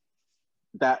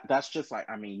 That's just like,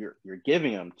 I mean, you're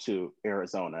giving him to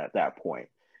Arizona at that point.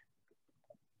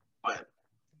 But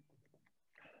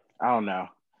I don't know.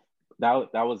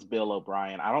 That was Bill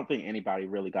O'Brien. I don't think anybody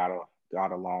really got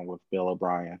along with Bill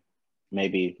O'Brien.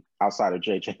 Maybe outside of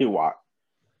JJ Watt.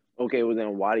 Okay, well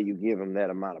then why do you give him that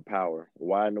amount of power?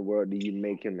 Why in the world do you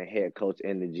make him the head coach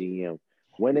and the GM?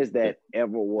 When has that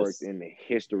ever worked in the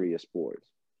history of sports?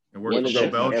 It worked for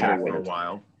Bill Belichick for a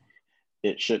while.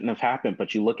 It shouldn't have happened,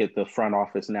 but you look at the front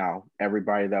office now.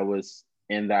 Everybody that was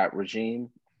in that regime,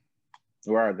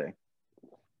 where are they?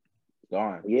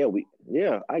 Gone.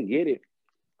 Yeah, I get it.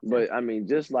 But I mean,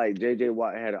 just like JJ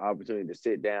Watt had an opportunity to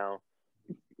sit down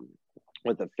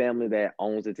with the family that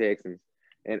owns the Texans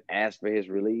and ask for his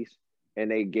release,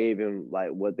 and they gave him like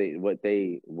what they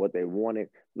wanted.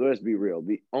 Let's be real.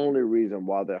 The only reason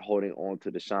why they're holding on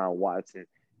to Deshaun Watson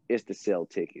is to sell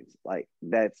tickets. Like,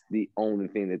 that's the only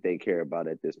thing that they care about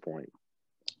at this point.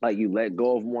 Like, you let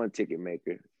go of one ticket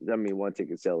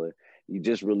seller. You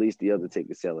just release the other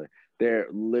ticket seller. They're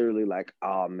literally like,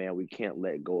 oh man, we can't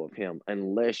let go of him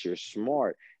unless you're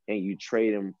smart and you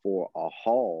trade him for a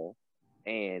haul,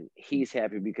 and he's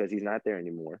happy because he's not there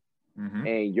anymore. Mm-hmm.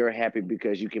 And you're happy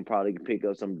because you can probably pick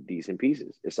up some decent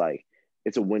pieces. It's like,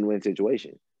 it's a win-win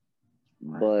situation.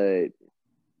 But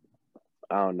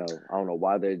I don't know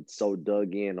why they're so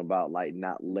dug in about like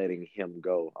not letting him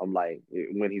go. I'm like,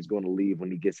 when he's going to leave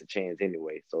when he gets a chance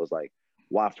anyway. So it's like,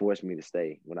 why force me to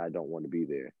stay when I don't want to be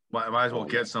there? Might as well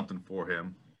get something for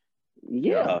him.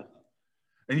 Yeah.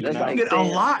 And you can get a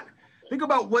lot. Think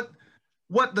about what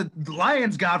the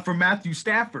Lions got from Matthew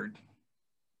Stafford.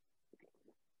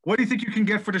 What do you think you can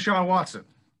get for Deshaun Watson?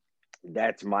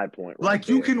 That's my point. Like,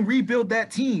 you can rebuild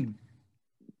that team.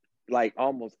 Like,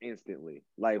 almost instantly.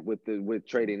 Like, with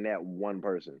trading that one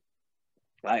person.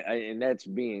 And that's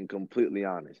being completely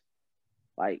honest.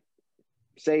 Like,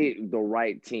 say the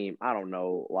right team, I don't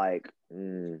know, like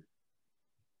the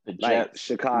Jets, like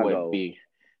Chicago. Would be.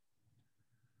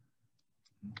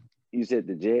 You said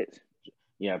the Jets?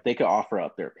 Yeah, if they could offer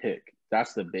up their pick.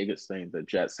 That's the biggest thing the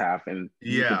Jets have. And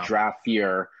you could draft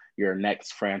your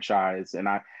next franchise. And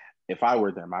if I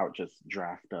were them, I would just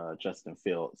draft Justin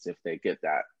Fields if they get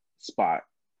that spot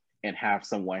and have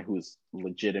someone who's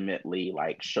legitimately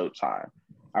like Showtime.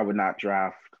 I would not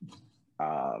draft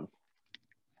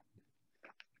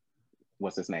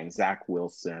what's his name, Zach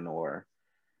Wilson or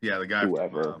the guy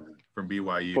whoever from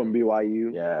BYU. From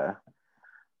BYU, yeah.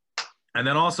 And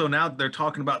then also now they're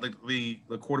talking about the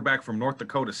quarterback from North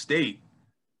Dakota State.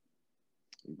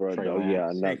 Bro,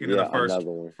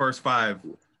 another first 5.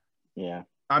 Yeah.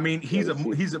 I mean, he is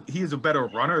a better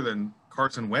runner than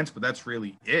Carson Wentz, but that's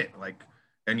really it. Like,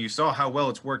 and you saw how well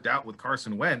it's worked out with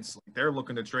Carson Wentz. Like, they're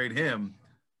looking to trade him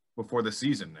before the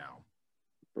season now.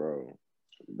 Bro,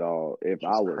 dog, if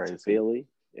I was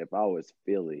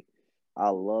Philly, I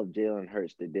love Jalen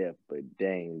Hurts to death, but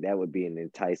dang, that would be an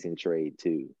enticing trade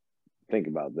too. Think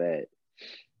about that.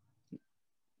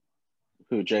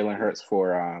 Who, Jalen Hurts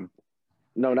for?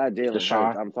 No, not Jalen Hurts.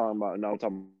 I'm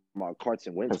talking about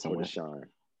Carson Wentz for Deshaun.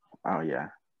 Oh yeah.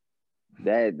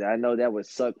 That, I know that would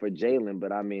suck for Jalen,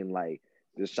 but I mean, like,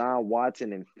 Deshaun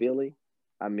Watson in Philly.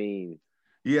 I mean,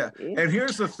 yeah. And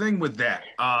here's the thing with that.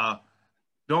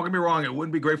 Don't get me wrong, it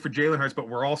wouldn't be great for Jalen Hurts, but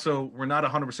we're not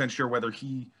 100% sure whether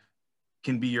he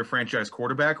can be your franchise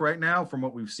quarterback right now from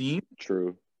what we've seen.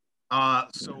 True.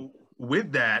 So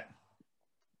with that,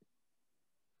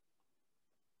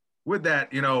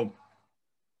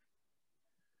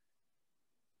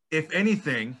 if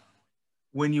anything,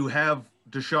 when you got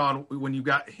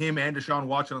him and Deshaun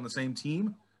Watson on the same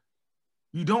team,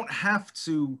 you don't have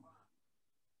to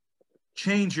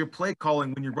change your play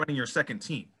calling when you're running your second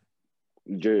team.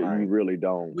 You really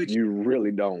don't. You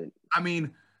really don't. I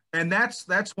mean, And that's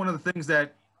one of the things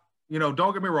that, don't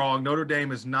get me wrong, Notre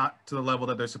Dame is not to the level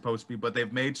that they're supposed to be, but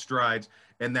they've made strides.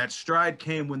 And that stride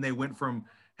came when they went from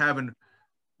having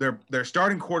their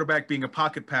starting quarterback being a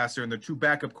pocket passer and their two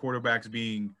backup quarterbacks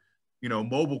being,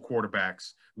 mobile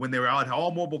quarterbacks. When they were out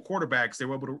all mobile quarterbacks,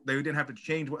 they didn't have to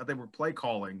change what they were play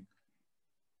calling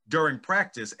during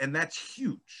practice. And that's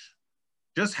huge.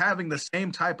 Just having the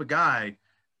same type of guy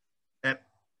at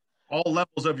all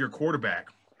levels of your quarterback.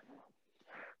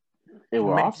 It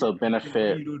will also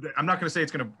benefit. I'm not going to say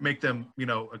it's going to make them,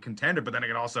 a contender, but then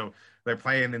again, also they're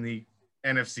playing in the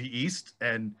NFC East,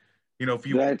 and if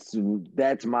you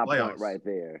that's my playoffs. point right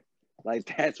there.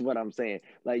 Like that's what I'm saying.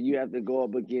 Like you have to go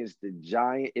up against the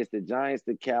Giants. It's the Giants,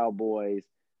 the Cowboys,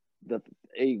 the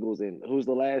Eagles, and who's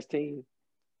the last team?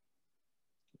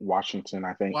 Washington,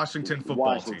 I think. Washington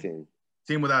football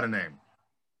team without a name.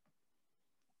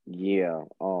 Yeah.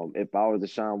 If I was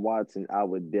Deshaun Watson, I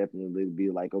would definitely be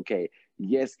like, okay,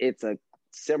 yes, it's a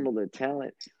similar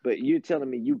talent, but you're telling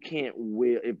me you can't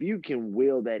if you can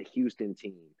will that Houston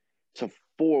team to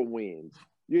 4 wins,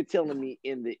 you're telling me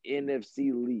in the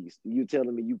NFC least, you're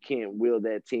telling me you can't will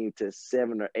that team to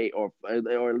 7 or 8 or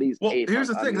at least 8. Well, here's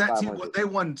the thing: that team, they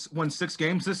won 6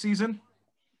 games this season.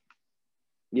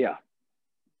 Yeah.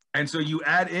 And so you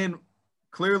add in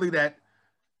clearly that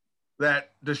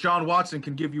Deshaun Watson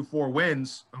can give you 4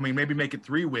 wins. I mean, maybe make it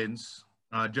 3 wins,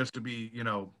 just to be,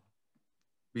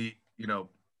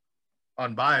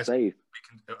 unbiased, safe,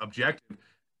 objective.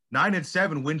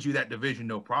 9-7 wins you that division,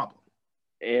 no problem.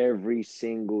 Every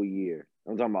single year.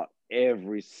 I'm talking about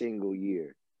every single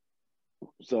year.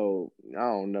 So I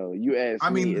don't know. You ask me. I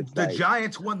mean, the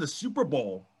Giants won the Super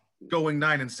Bowl going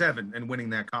 9-7 and winning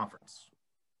that conference.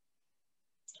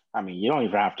 I mean, you don't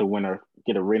even have to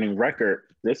get a winning record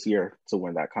this year to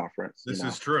win that conference. This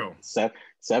is true.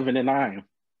 7-9.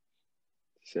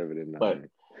 7-9.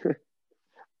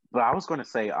 But I was going to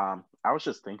say, I was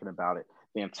just thinking about it.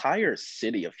 The entire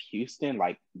city of Houston,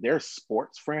 like their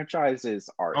sports franchises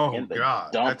are in the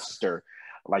dumpster.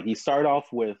 Like you start off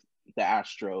with the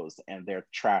Astros and their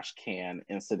trash can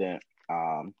incident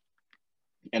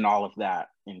and all of that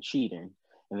and cheating.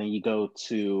 And then you go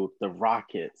to the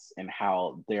Rockets and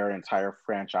how their entire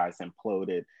franchise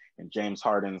imploded, and James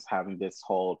Harden's having this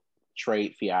whole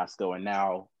trade fiasco. And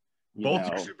now both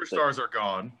your superstars are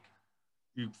gone.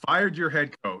 You fired your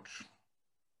head coach.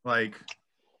 Like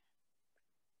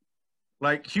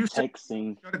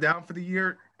Houston shut it down for the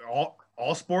year,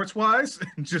 all sports wise,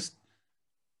 and just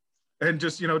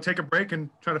take a break and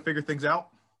try to figure things out.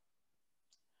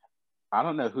 I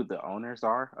don't know who the owners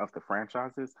are of the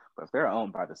franchises, but if they're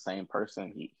owned by the same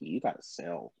person, you got to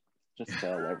sell. Just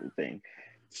sell everything.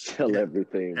 Sell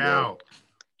everything, now.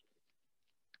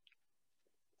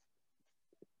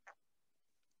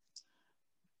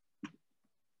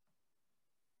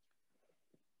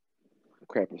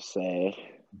 Crap is sad.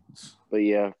 But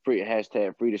yeah, free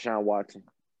Deshaun Watson.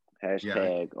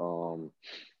 Hashtag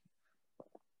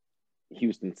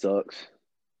Houston sucks.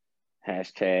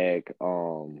 Hashtag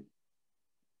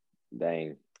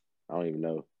dang, I don't even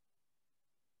know.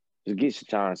 Just get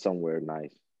Deshaun somewhere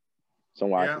nice.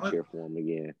 Somewhere I can cheer for him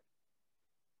again.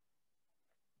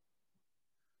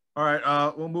 All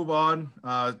right, we'll move on.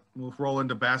 We'll roll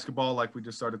into basketball like we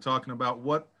just started talking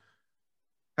about.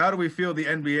 How do we feel the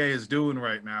NBA is doing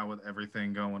right now with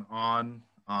everything going on?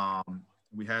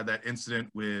 We had that incident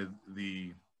with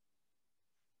the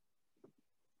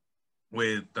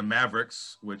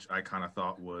Mavericks, which I kind of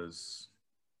thought was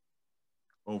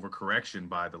overcorrection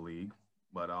by the league,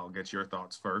 but I'll get your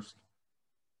thoughts first.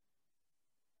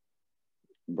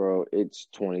 Bro, it's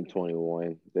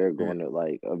 2021. They're going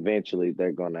to eventually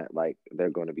they're going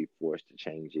to be forced to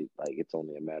change it. Like it's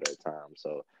only a matter of time.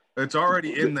 So it's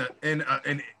already in the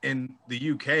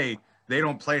UK. They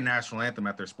don't play national anthem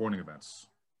at their sporting events.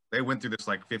 They went through this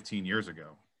 15 years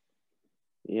ago.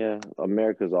 Yeah,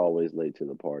 America's always late to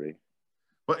the party.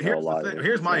 But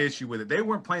here's my issue with it. They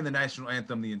weren't playing the national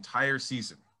anthem the entire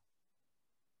season.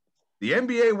 The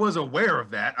NBA was aware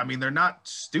of that. I mean, they're not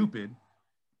stupid.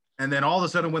 And then all of a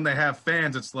sudden when they have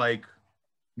fans, it's like,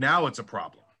 now it's a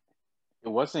problem. It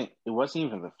wasn't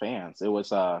even the fans. It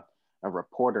was a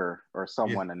reporter or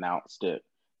someone announced it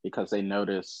because they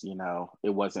noticed, it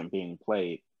wasn't being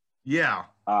played. Yeah.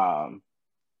 I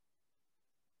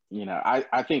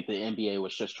think the NBA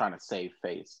was just trying to save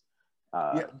face.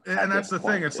 And that's the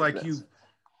thing. It's like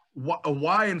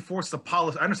why enforce the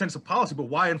policy? I understand it's a policy, but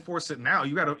why enforce it now?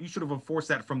 You should have enforced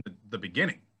that from the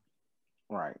beginning.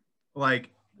 Right.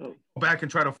 Go back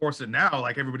and try to force it now.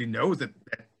 Like everybody knows that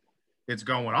it's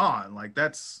going on. Like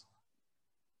that's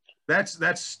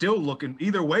still looking,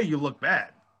 either way you look bad.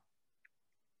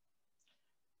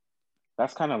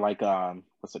 That's kind of like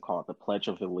what's it called? The Pledge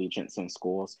of Allegiance in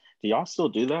schools. Do y'all still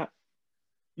do that?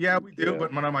 Yeah, we do, Yeah.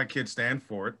 but none of my kids stand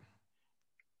for it.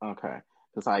 Okay,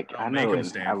 because like I Don't make know them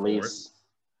stand for it.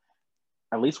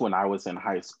 at least when I was in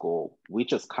high school, we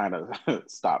just kind of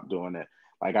stopped doing it.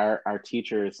 Like our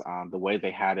teachers, the way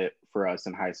they had it for us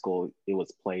in high school, it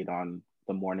was played on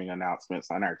the morning announcements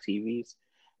on our TVs.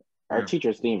 Our Yeah.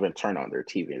 teachers didn't even turn on their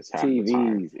TVs half the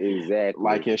time. TVs, exactly.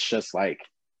 Like it's just like,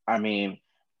 I mean,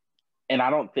 and I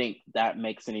don't think that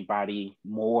makes anybody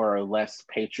more or less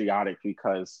patriotic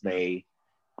because they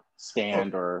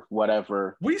stand or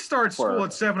whatever. We start school for-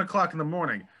 at 7:00 in the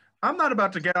morning. I'm not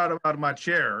about to get out of my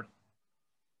chair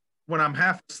when I'm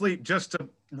half asleep just to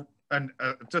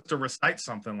recite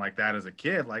something like that as a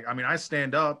kid. Like, I mean, I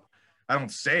stand up. I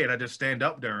don't say it. I just stand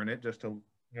up during it just to,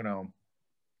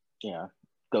 Yeah,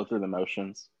 go through the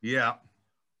motions. Yeah.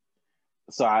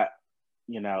 So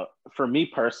for me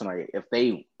personally, if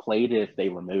they played it, if they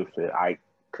removed it, I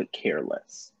could care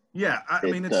less. Yeah. I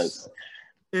mean, does.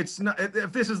 It's not,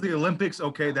 if this is the Olympics,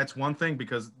 okay, that's one thing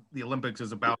because the Olympics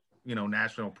is about,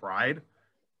 national pride.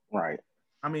 Right.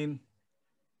 I mean,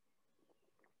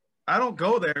 I don't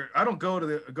go there. I don't go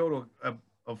to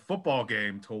a football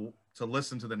game to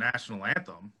listen to the national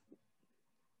anthem.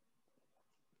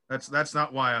 That's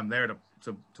not why I'm there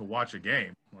to watch a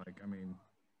game. Like, I mean,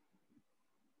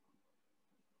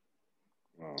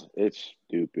 it's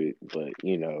stupid, but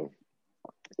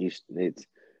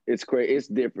it's crazy. It's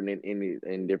different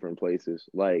in different places.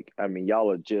 Like, I mean,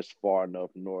 y'all are just far enough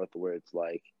north where it's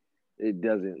like it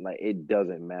doesn't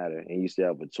matter, and you still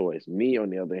have a choice. Me,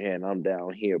 on the other hand, I'm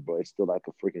down here, but it's still like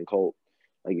a freaking cult.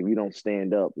 Like, if you don't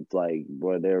stand up, it's like,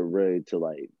 boy, they're ready to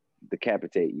like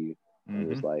decapitate you. Mm-hmm.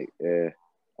 And it's like,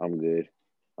 I'm good.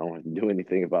 I don't have to do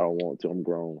anything if I don't want to. I'm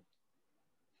grown.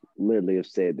 Literally have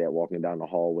said that walking down the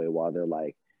hallway while they're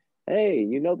like, hey,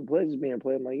 the pledge is being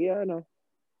played. I'm like, yeah, I know.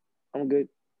 I'm good.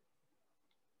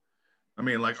 I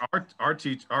mean, like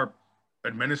our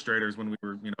administrators, when we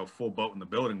were, full boat in the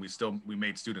building, we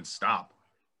made students stop.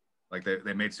 Like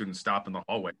they made students stop in the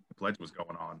hallway. The pledge was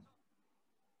going on.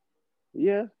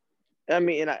 Yeah. I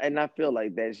mean, and I feel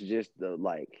like that's just the,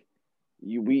 like,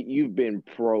 you've been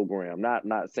programmed,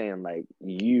 not saying like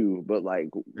you, but like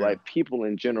people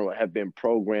in general have been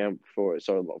programmed for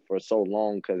so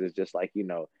long, because it's just like,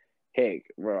 heck,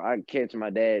 bro, I catch my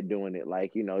dad doing it,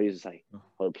 like, he's just like,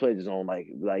 oh, the pledge is on, like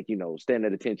stand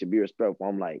at attention, be respectful.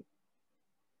 I'm like,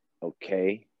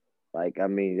 okay, like, I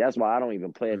mean, that's why I don't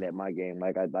even play it at my game.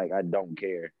 Like I don't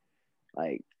care,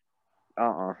 like,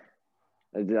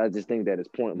 I just think that it's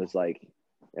pointless. Like,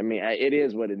 I mean, it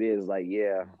is what it is. Like,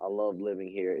 yeah, I love living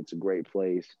here. It's a great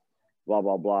place, blah,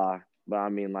 blah, blah. But I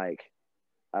mean, like,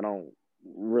 I don't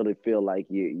really feel like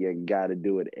you got to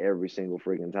do it every single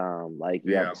freaking time. Like,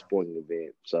 you have a sporting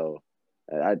event. So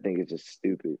I think it's just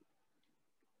stupid.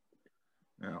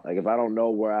 Yeah. Like, if I don't know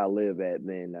where I live at,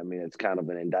 then, I mean, it's kind of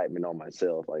an indictment on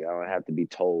myself. Like, I don't have to be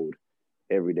told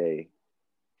every day.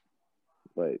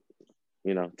 But,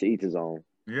 to each his own.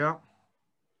 Yeah.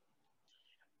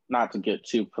 Not to get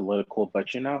too political,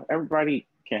 but everybody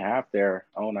can have their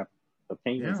own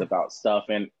opinions about stuff,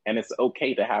 and it's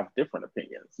okay to have different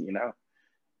opinions. It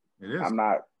is.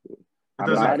 It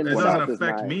doesn't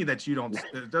affect me that you don't.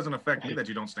 It doesn't affect me that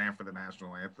you don't stand for the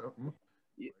national anthem.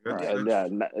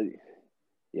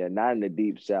 Not in the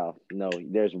deep South. No,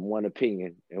 there's one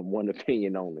opinion and one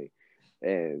opinion only,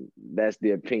 and that's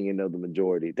the opinion of the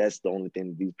majority. That's the only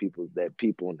thing that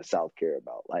people in the South care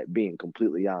about. Like, being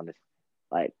completely honest,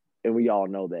 like. And we all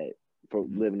know that for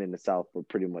living in the South for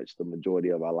pretty much the majority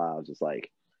of our lives. It's like,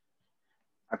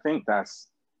 I think that's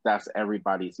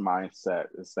everybody's mindset,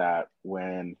 is that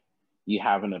when you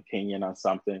have an opinion on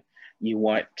something, you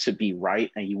want to be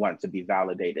right and you want to be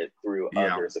validated through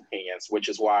others' opinions, which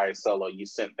is why, Solo, you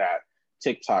sent that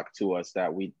TikTok to us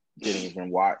that we didn't even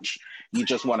watch. You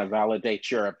just want to validate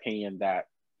your opinion that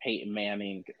Peyton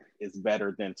Manning is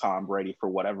better than Tom Brady for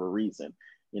whatever reason.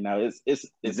 It's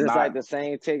just not like the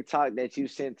same TikTok that you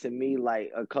sent to me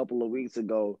like a couple of weeks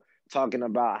ago, talking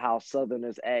about how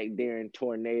Southerners act during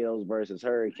tornadoes versus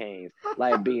hurricanes,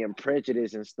 like being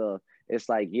prejudiced and stuff. It's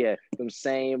like, yeah, them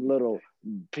same little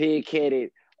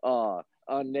pig-headed,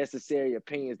 unnecessary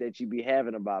opinions that you be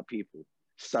having about people,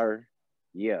 sir.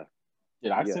 Yeah.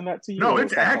 Did I send that to you? No,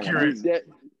 it's accurate.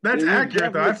 That's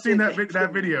accurate, though. I've seen that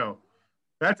video.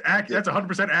 That's accurate. That's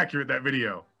 100% accurate, that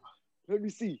video. Let me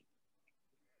see.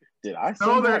 Did I?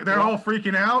 No, they're all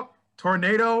freaking out.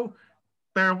 Tornado.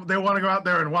 They want to go out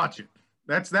there and watch it.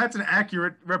 That's an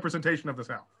accurate representation of the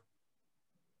South.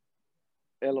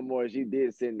 Ella Morris, you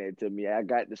did send that to me. I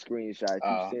got the screenshot.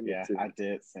 You sent it to me. I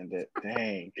did send it.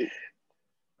 Dang.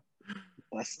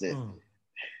 Busted.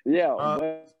 Yeah,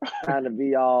 but trying to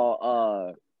be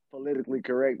all politically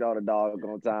correct all the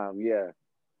doggone time. Yeah.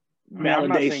 I mean, I'm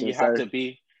not saying you have sir. to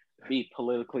be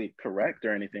politically correct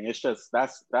or anything. It's just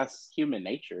that's human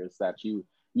nature. Is that you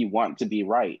want to be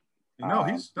right.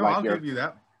 I'll give you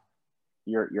that.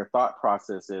 Your thought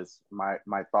process is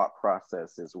my thought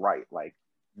process is right. Like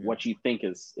what you think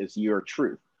is your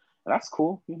truth. And that's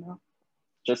cool, you know.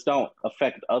 Just don't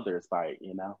affect others by it,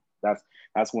 you know.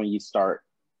 That's when you start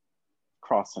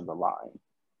crossing the line.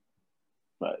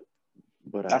 But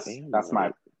that's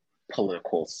my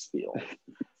political spiel.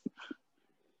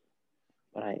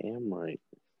 But I am right.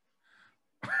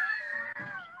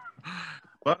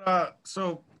 But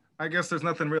so I guess there's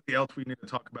nothing really else we need to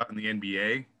talk about in the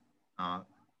NBA. I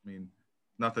mean,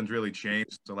 nothing's really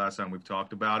changed since the last time we've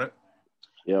talked about it.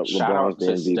 Yep, Shout out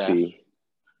LeBron's the to MVP.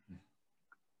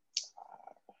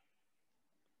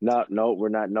 Steph. No, we're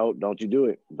not. No, don't you do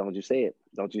it. Don't you say it.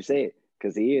 Don't you say it.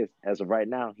 Because he is. As of right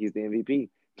now, he's the MVP.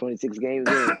 26 games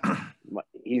in,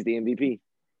 he's the MVP.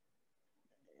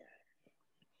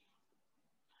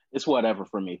 It's whatever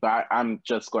for me. But I'm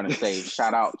just going to say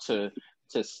shout out to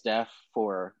Steph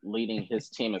for leading his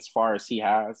team as far as he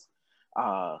has.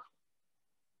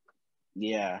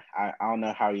 Yeah, I don't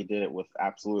know how he did it with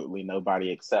absolutely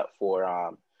nobody except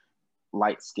for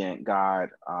light-skinned god.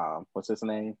 What's his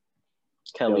name?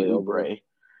 Kelly Oubre.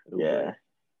 Yeah.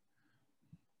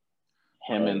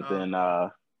 Him and then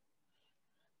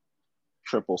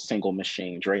triple single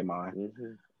machine Draymond.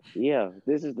 Mm-hmm. Yeah,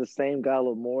 this is the same guy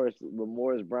Morris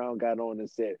Brown got on and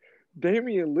said,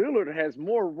 Damian Lillard has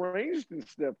more range than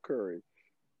Steph Curry.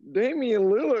 Damian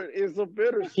Lillard is a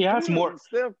better He has more than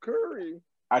Steph Curry.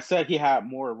 I said he had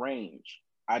more range.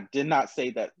 I did not say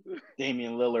that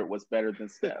Damian Lillard was better than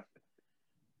Steph.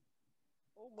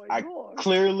 Oh my God.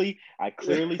 I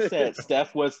clearly said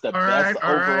Steph was the best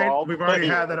overall. Right. We've already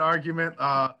had that argument.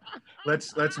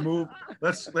 Let's move.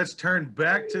 Let's turn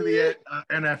back to the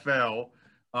NFL.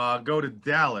 Go to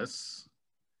Dallas.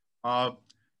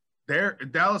 Their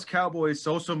Dallas Cowboys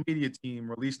social media team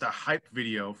released a hype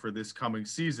video for this coming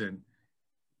season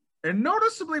and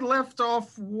noticeably left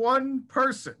off one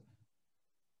person.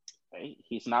 Hey,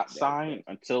 he's not signed.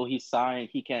 Until he's signed,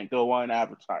 he can't go on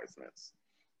advertisements.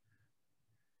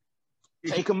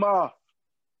 Take him off.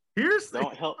 Here's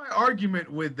my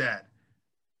argument with that.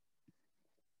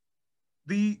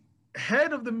 The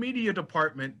head of the media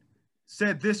department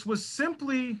said this was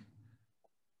simply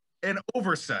an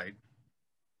oversight.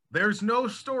 There's no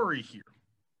story here.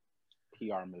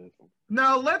 PR move.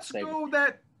 Now let's go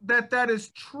that is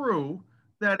true,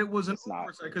 that it was an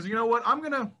oversight. Because you know what? I'm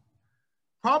going to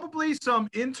probably some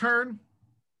intern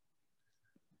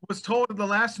was told at the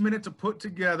last minute to put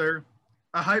together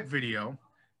a hype video,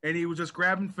 and he was just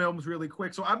grabbing films really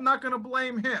quick. So I'm not going to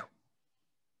blame him.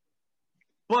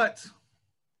 But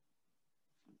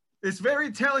it's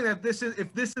very telling that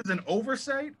if this is an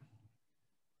oversight,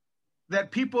 that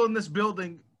people in this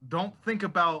building don't think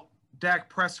about Dak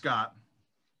Prescott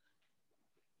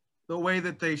the way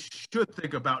that they should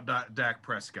think about Dak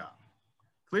Prescott.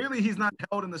 Clearly, he's not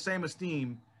held in the same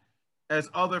esteem as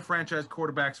other franchise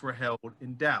quarterbacks were held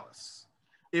in Dallas.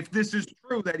 If this is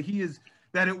true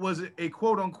that it was a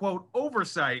quote unquote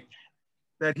oversight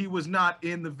that he was not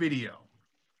in the video.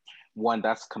 One,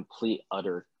 that's complete,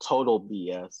 utter, total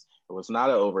BS. It was not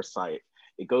an oversight.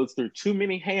 It goes through too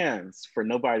many hands for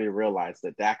nobody to realize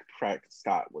that Dak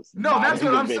Prescott was not in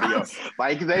the video.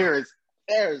 Like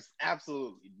there's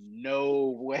absolutely no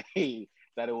way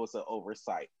that it was an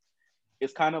oversight.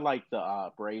 It's kind of like the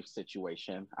Braves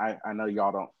situation. I know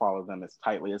y'all don't follow them as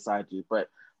tightly as I do, but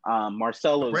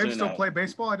Marcell Ozuna. Braves still play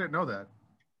baseball? I didn't know that.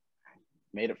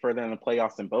 Made it further in the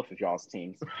playoffs than both of y'all's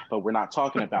teams, but we're not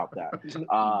talking about that.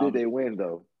 Did they win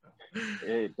though?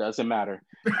 It doesn't matter.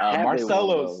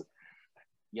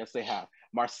 Yes, they have.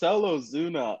 Marcell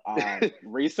Ozuna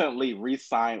recently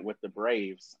re-signed with the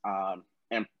Braves,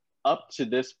 and up to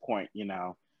this point, you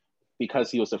know,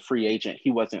 because he was a free agent,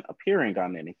 he wasn't appearing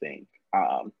on anything.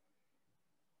 And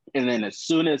then as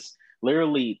soon as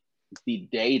literally the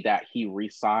day that he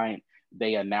re-signed,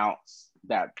 they announced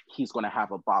that he's going to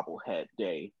have a bobblehead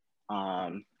day.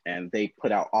 And they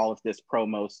put out all of this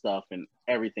promo stuff and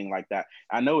everything like that.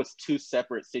 I know it's two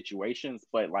separate situations,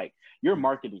 but like your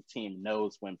marketing team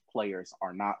knows when players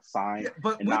are not signed,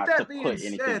 but and with not that to being put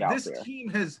anything said, out this there. team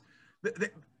has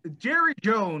Jerry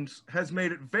Jones has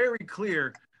made it very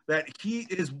clear that he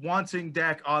is wanting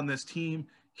Dak on this team.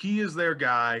 He is their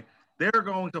guy. They're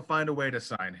going to find a way to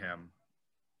sign him.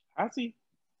 Has he?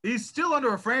 He's still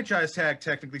under a franchise tag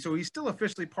technically, so he's still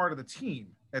officially part of the team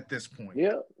at this point.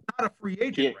 Yeah, not a free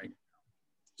agent right now.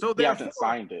 So he hasn't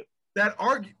signed it.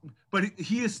 but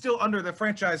he is still under the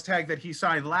franchise tag that he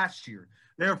signed last year.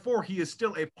 Therefore, he is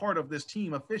still a part of this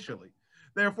team officially.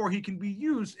 Therefore, he can be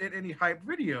used in any hype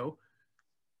video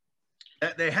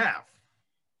that they have.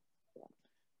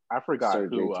 I forgot Sir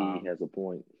who JT has a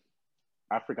point.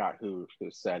 I forgot who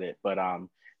said it, but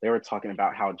they were talking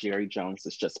about how Jerry Jones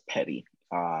is just petty.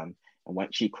 And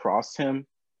once you cross him,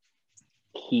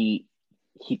 he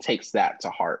takes that to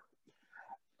heart.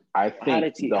 I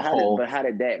think how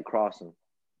did Dak cross him?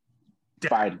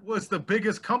 Dak was the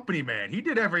biggest company man. He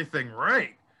did everything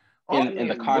right. In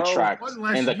the contract,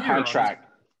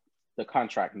 the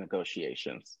contract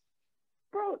negotiations.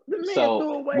 Bro, the man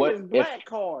threw away his black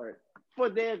card for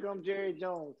there comes Jerry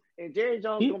Jones. And Jerry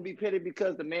Jones gonna be petty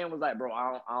because the man was like, bro,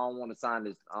 I don't want to sign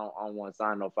this. I don't want to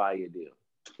sign no 5-year deal.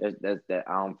 That's that.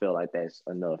 I don't feel like that's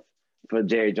enough for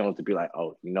Jerry Jones to be like,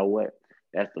 oh, you know what?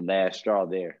 That's the last straw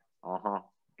there.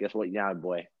 Guess what, young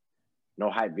boy? No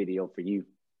hype video for you.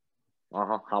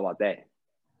 How about that?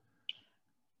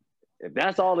 If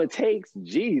that's all it takes,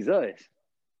 Jesus.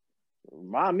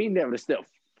 Remind me never to step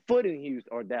foot in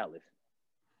Houston or Dallas.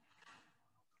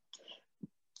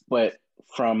 But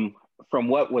from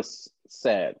what was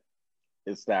said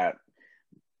is that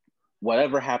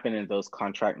whatever happened in those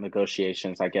contract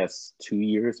negotiations, I guess 2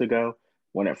 years ago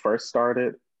when it first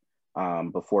started,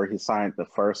 before he signed the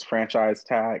first franchise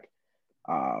tag,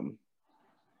 I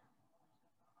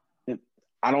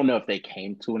don't know if they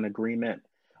came to an agreement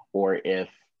or if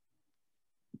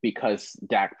because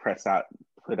Dak Prescott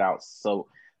put out so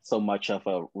much of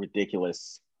a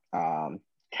ridiculous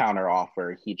counter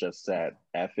offer, he just said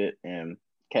F it and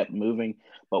kept moving.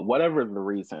 But whatever the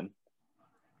reason,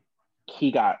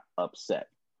 he got upset.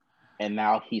 And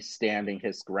now he's standing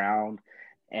his ground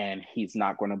and he's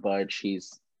not going to budge.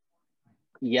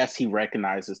 Yes, he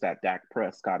recognizes that Dak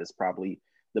Prescott is probably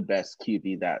the best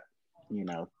QB that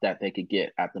they could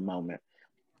get at the moment.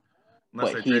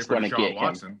 Unless but he's going to get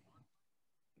Watson. Him.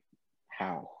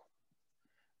 How?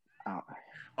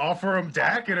 Offer him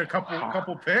Dak and a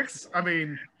couple picks? I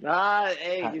mean, he's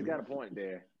got a point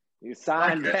there. You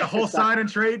signed the whole sign and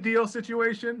trade deal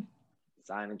situation.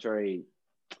 Sign and trade.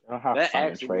 That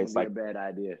actually would be a bad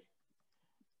idea.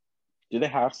 Do they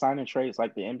have sign and trades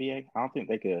like the NBA? I don't think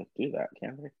they could do that,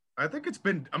 can they? I think it's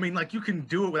been. I mean, like you can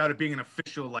do it without it being an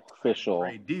official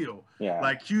trade deal. Yeah.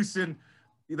 Like Houston,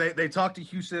 they talk to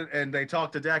Houston and they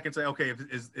talk to Dak and say, okay,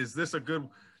 is this a good?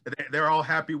 They're all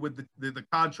happy with the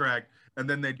contract, and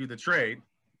then they do the trade.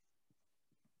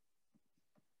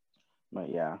 But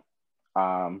yeah.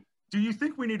 Do you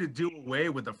think we need to do away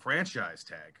with the franchise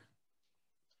tag?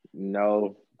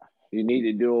 No, you need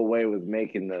to do away with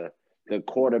making the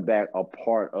quarterback a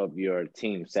part of your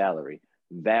team salary.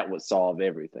 That would solve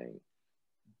everything.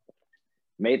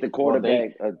 Make the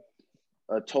quarterback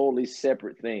a totally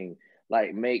separate thing.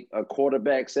 Like make a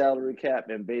quarterback salary cap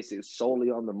and base it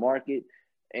solely on the market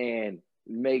and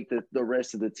make the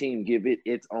rest of the team give it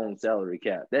its own salary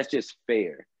cap. That's just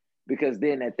fair. Because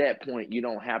then at that point, you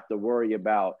don't have to worry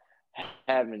about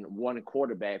having one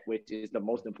quarterback, which is the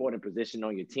most important position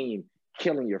on your team,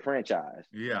 killing your franchise.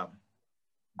 Yeah.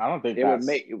 I don't think that's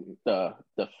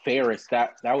the fairest.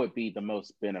 That would be the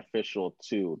most beneficial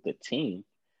to the team.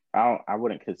 I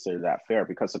wouldn't consider that fair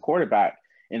because the quarterback,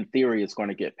 in theory, is going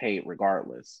to get paid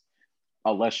regardless,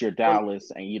 unless you're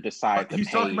Dallas and you decide to. He's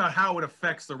talking about how it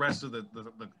affects the rest of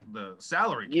the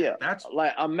salary cap. Yeah, that's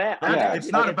like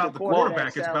it's not about the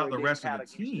quarterback; it's about the rest of the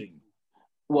team.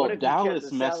 Well,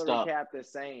 Dallas messed up. Cap the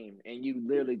same, and you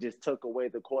literally just took away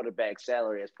the quarterback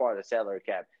salary as part of the salary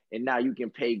cap, and now you can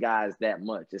pay guys that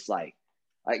much. It's like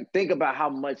think about how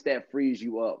much that frees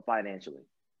you up financially,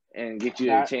 and get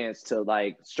you a chance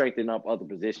to strengthen up other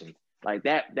positions. Like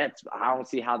that. That's I don't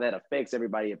see how that affects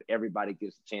everybody if everybody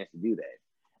gets a chance to do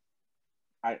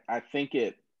that. I think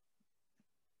it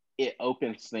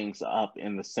opens things up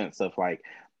in the sense of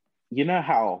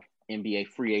how NBA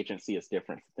free agency is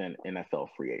different than NFL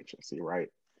free agency, right?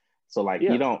 So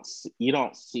you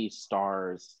don't see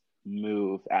stars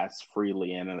move as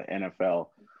freely in the NFL.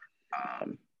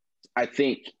 I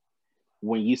think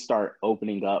when you start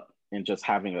opening up and just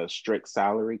having a strict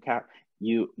salary cap,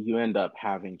 you end up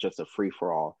having just a free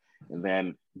for all. And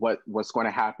then what's going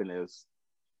to happen is,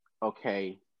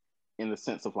 okay, in the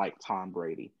sense of Tom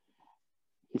Brady,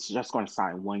 he's just going to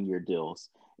sign 1-year deals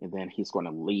and then he's going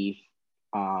to leave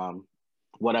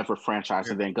whatever franchise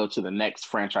and then go to the next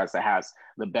franchise that has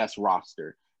the best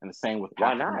roster. And the same with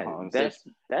Patrick Mahomes.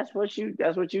 That's what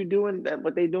you doing.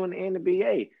 What they do in the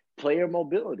NBA, player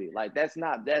mobility. That's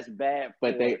bad.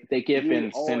 But they give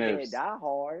incentives.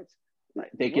 Diehards.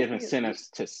 They give incentives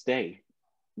to stay.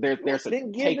 There's a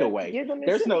takeaway.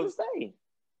 There's no to stay.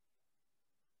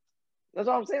 That's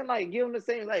what I'm saying. Like, give them the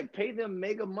same, like, pay them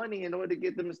mega money in order to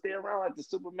get them to stay around like the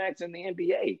Supermax in the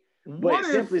NBA. But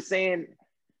simply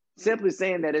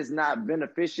saying that it's not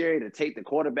beneficiary to take the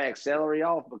quarterback salary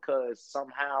off because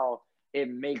somehow it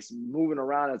makes moving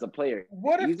around as a player.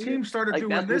 What if teams started like,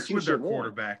 doing this with their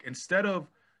quarterback instead of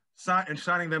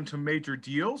signing them to major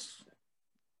deals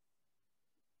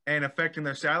and affecting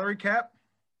their salary cap,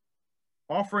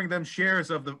 offering them shares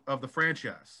of the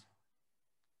franchise?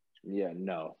 Yeah,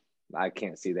 no, I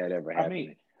can't see that ever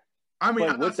happening. I mean,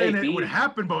 I'm not saying that it would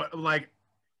happen, but like,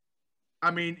 I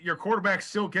mean, your quarterback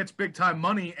still gets big time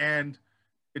money and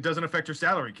it doesn't affect your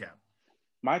salary cap.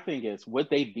 My thing is, would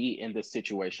they be in this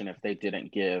situation if they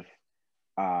didn't give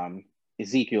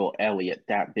Ezekiel Elliott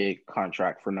that big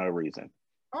contract for no reason?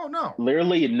 Oh, no.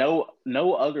 Literally,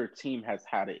 no other team has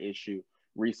had an issue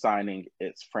re-signing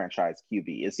its franchise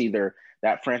QB. It's either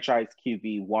that franchise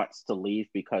QB wants to leave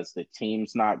because the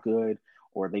team's not good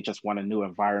or they just want a new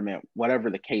environment, whatever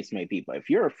the case may be. But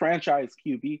if you're a franchise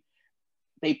QB,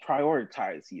 they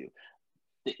prioritize you.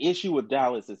 The issue with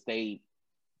Dallas is they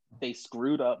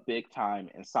screwed up big time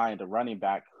and signed a running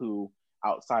back who,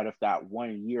 outside of that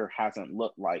 1 year, hasn't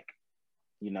looked like,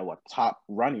 a top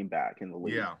running back in the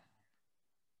league. Yeah.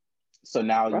 So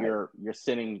now you're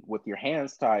sitting with your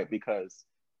hands tied because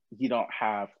you don't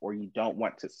have or you don't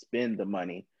want to spend the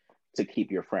money to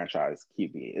keep your franchise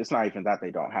QB. It's not even that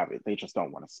they don't have it; they just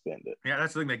don't want to spend it. Yeah,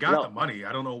 that's the thing. They got the money.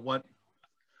 I don't know why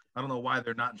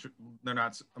they're not.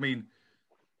 I mean,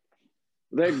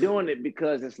 they're doing it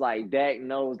because it's like Dak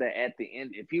knows that at the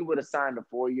end, if he would have signed a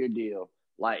 4-year deal,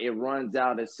 like it runs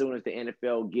out as soon as the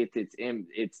NFL gets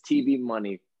its TV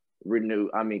money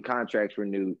contracts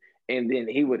renewed, and then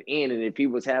he would end. And if he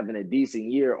was having a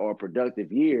decent year or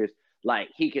productive years, like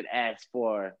he could ask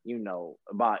for,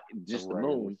 about just the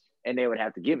moon, and they would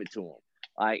have to give it to him.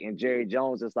 Like, and Jerry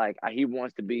Jones is like, he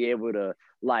wants to be able to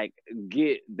like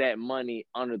get that money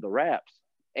under the wraps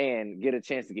and get a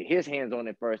chance to get his hands on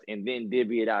it first, and then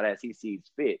divvy it out as he sees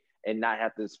fit, and not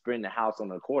have to spend the house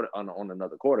on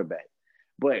another quarterback.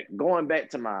 But going back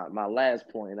to my last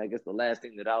point, I guess the last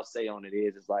thing that I'll say on it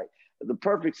is like the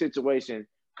perfect situation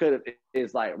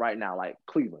is like right now, like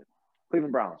Cleveland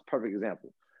Browns, perfect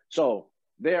example. So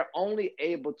they're only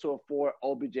able to afford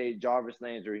OBJ, Jarvis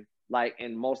Landry, like,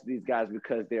 and most of these guys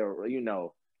because they're,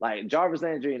 like Jarvis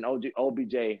Landry and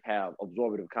OBJ have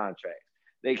absorptive contracts.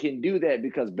 They can do that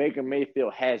because Baker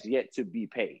Mayfield has yet to be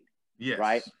paid. Yes.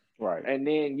 Right. Right. And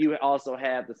then you also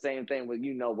have the same thing with,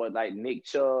 like Nick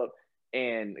Chubb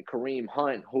and Kareem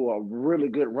Hunt, who are really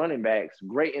good running backs,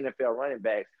 great NFL running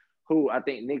backs, who I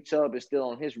think Nick Chubb is still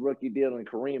on his rookie deal, and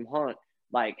Kareem Hunt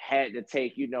like had to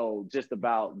take, just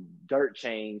about dirt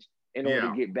change in order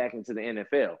to get back into the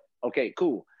NFL. Okay,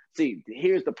 cool. See,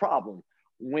 here's the problem.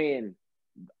 When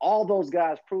all those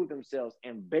guys prove themselves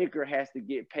and Baker has to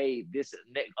get paid this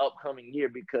next upcoming year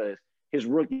because his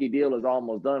rookie deal is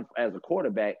almost done as a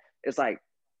quarterback, it's like,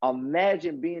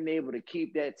 imagine being able to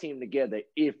keep that team together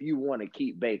if you want to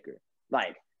keep Baker.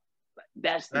 Like,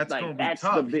 that's going to be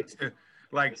tough.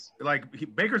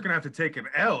 Baker's going to have to take an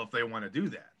L if they want to do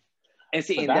that. And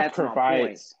see, and that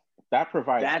provides. That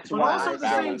provides. That's but why. Also, at the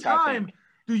same time,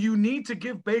 do you need to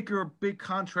give Baker a big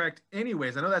contract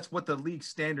anyways? I know that's what the league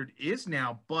standard is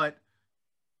now, but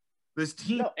this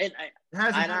team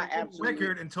hasn't had a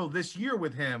record until this year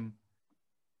with him.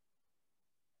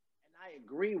 And I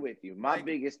agree with you. My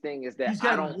biggest thing is that he's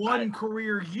got one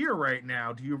career year right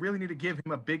now. Do you really need to give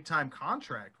him a big time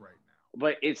contract right now?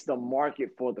 But it's the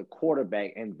market for the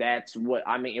quarterback, and that's what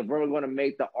I mean. If we're going to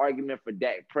make the argument for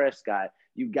Dak Prescott,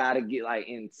 you got to get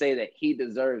and say that he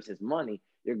deserves his money.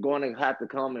 You're going to have to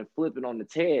come and flip it on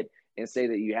its head and say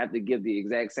that you have to give the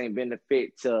exact same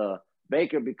benefit to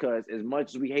Baker, because as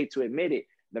much as we hate to admit it,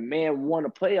 the man won a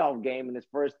playoff game in his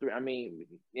first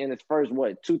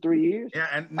 2-3 years? Yeah,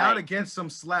 and not against some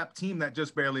slap team that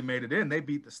just barely made it in. They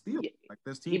beat the Steelers. Like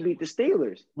this team. He beat the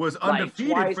Steelers. Was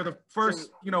undefeated for the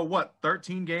first,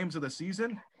 13 games of the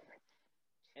season.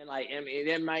 And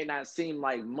it might not seem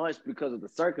like much because of the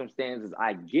circumstances.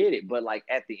 I get it. But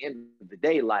at the end of the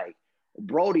day,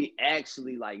 Brody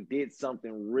actually did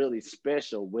something really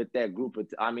special with that group of,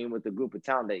 with the group of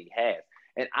talent that he has.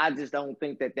 And I just don't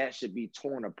think that should be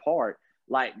torn apart,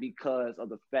 because of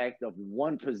the fact of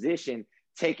one position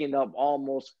taking up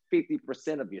almost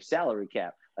 50% of your salary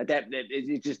cap.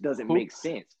 It just doesn't make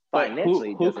sense.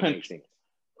 Financially, it doesn't make sense.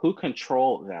 Who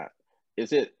controlled that?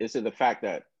 Is it the fact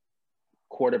that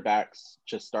quarterbacks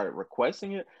just started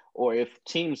requesting it? Or if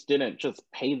teams didn't just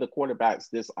pay the quarterbacks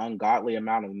this ungodly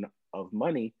amount of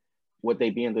money, would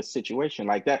they be in this situation?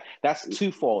 That's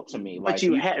twofold to me. But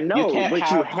you can't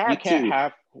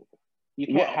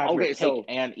You can't have your cake so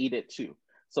and eat it too.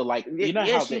 So like you know how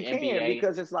yes, the you can NBA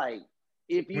because it's like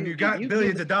when you got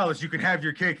billions of dollars, you can have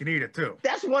your cake and eat it too.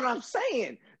 That's what I'm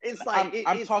saying. It's like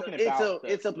I'm talking about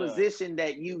it's a position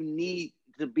that you need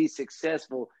to be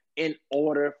successful in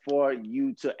order for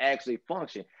you to actually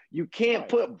function. You can't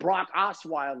put Brock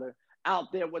Osweiler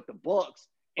out there with the Bucks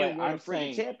and win a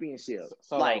freaking championship.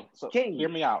 So hear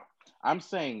me out. I'm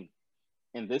saying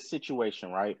in this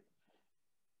situation, right?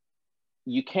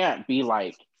 You can't be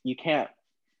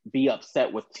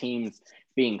upset with teams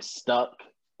being stuck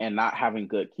and not having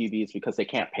good QBs because they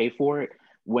can't pay for it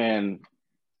when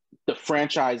the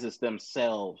franchises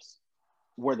themselves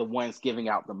were the ones giving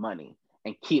out the money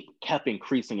and kept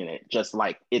increasing in it, just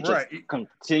like it just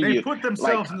continued. They put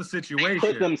themselves in the situation.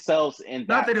 Put themselves in that.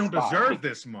 Not they don't deserve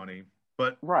this money,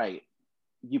 but right.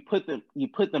 You put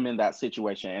them in that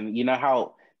situation, and you know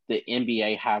how the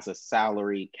NBA has a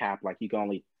salary cap, like you can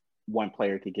only one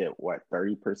player could get what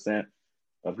 30%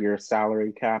 of your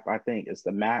salary cap, I think is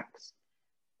the max.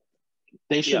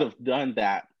 They should have done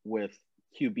that with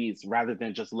QBs rather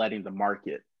than just letting the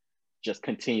market just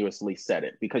continuously set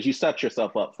it, because you set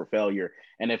yourself up for failure.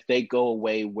 And if they go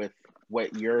away with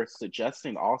what you're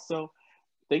suggesting, also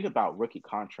think about rookie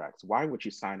contracts. Why would you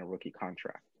sign a rookie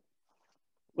contract?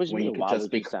 When you could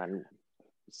just be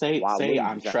say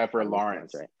I'm Trevor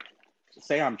Lawrence.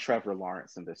 Say I'm Trevor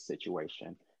Lawrence in this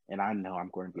situation, and I know I'm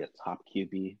going to be a top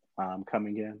QB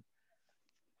coming in.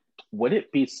 Would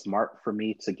it be smart for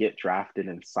me to get drafted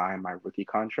and sign my rookie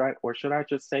contract? Or should I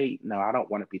just say, no, I don't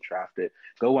want to be drafted.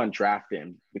 Go undrafted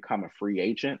and become a free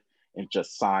agent and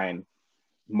just sign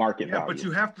market value. But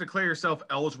you have to declare yourself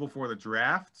eligible for the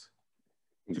draft.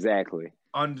 Exactly.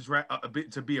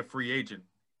 To be a free agent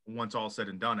once all said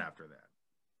and done after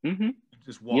that. Mm-hmm.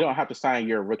 You don't have to sign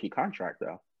your rookie contract,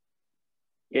 though.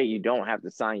 Yeah, you don't have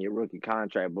to sign your rookie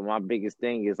contract. But my biggest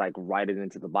thing is like write it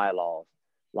into the bylaws.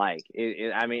 Like,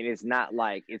 I mean, it's not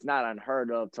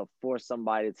unheard of to force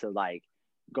somebody to like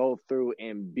go through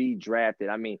and be drafted.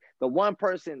 I mean, the one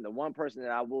person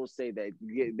that I will say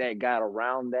that got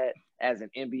around that as an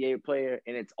NBA player,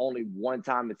 and it's only one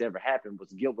time it's ever happened,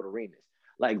 was Gilbert Arenas.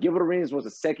 Like, Gilbert Arenas was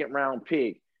a second-round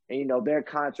pick, and, you know, their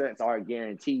contracts are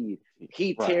guaranteed.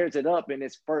 He tears it up in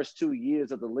his first 2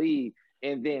 years of the league,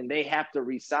 and then they have to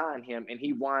re-sign him, and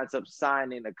he winds up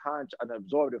signing an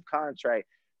absorptive contract.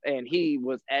 And he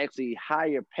was actually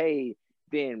higher paid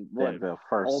than the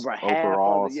first over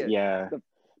overall.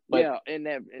 But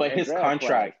his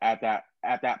contract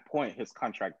at that point, his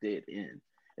contract did end.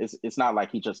 It's not like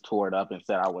he just tore it up and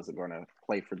said I wasn't going to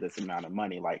play for this amount of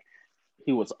money. Like,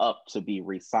 he was up to be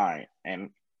re-signed, and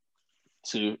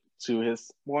to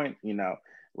his point, you know,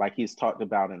 like he's talked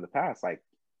about in the past, like,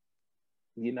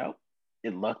 you know,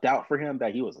 it lucked out for him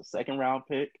that he was a second round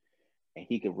pick. And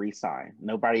he could re-sign.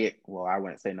 I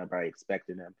wouldn't say nobody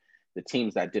expected him. The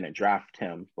teams that didn't draft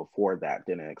him before that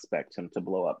didn't expect him to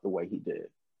blow up the way he did.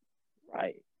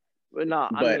 Right. But no,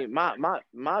 I mean,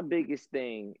 my biggest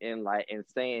thing in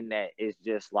saying that is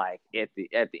just like at the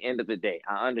end of the day,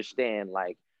 I understand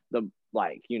the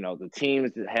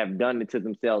teams that have done it to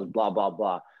themselves, blah, blah,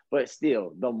 blah. But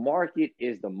still, the market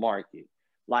is the market.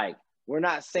 Like, we're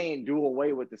not saying do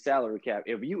away with the salary cap.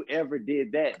 If you ever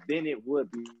did that, then it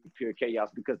would be pure chaos,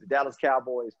 because the Dallas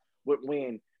Cowboys would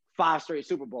win 5 straight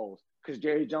Super Bowls because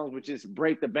Jerry Jones would just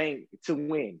break the bank to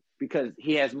win because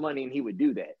he has money and he would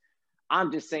do that.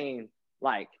 I'm just saying,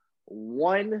 like,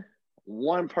 one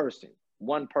person,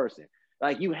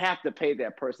 like, you have to pay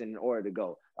that person in order to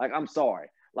go. Like, I'm sorry.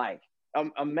 Like,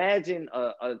 imagine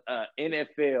a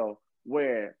NFL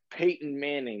where Peyton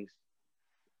Manning's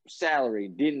salary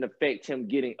didn't affect him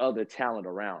getting other talent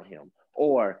around him,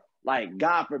 or like,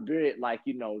 God forbid, like,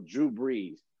 you know, Drew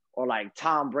Brees or like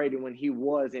Tom Brady when he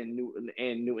was in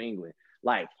New England.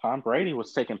 Like, Tom Brady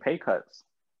was taking pay cuts.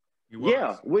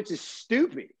 Yeah, which is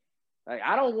stupid. Like,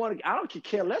 I don't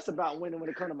care less about winning when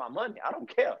it comes to my money. I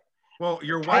don't care. Well,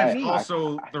 your wife's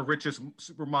also the richest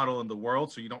supermodel in the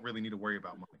world, so you don't really need to worry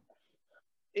about money.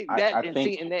 I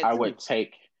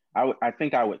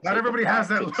think I would. Not everybody has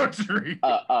that luxury.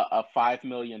 A $5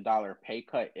 million pay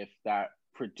cut if that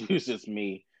produces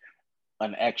me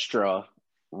an extra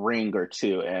ring or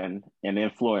two and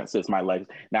influences my legs.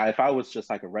 Now, if I was just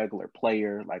like a regular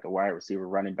player, like a wide receiver,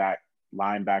 running back,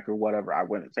 linebacker, whatever, I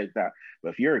wouldn't take that. But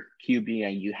if you're a QB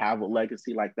and you have a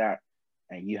legacy like that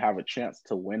and you have a chance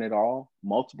to win it all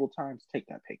multiple times, take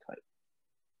that pay cut.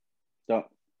 Don't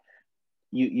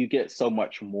you get so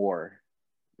much more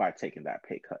by taking that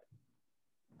pay cut.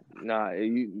 Nah,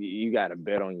 you got to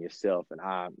bet on yourself, and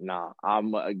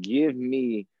I'm give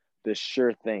me the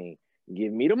sure thing.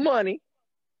 Give me the money.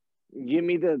 Give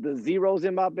me the zeros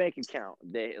in my bank account.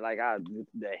 The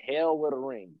hell with a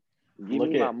ring. Give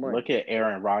me my money. Look at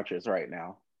Aaron Rodgers right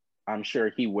now. I'm sure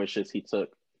he wishes he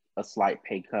took a slight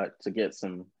pay cut to get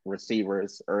some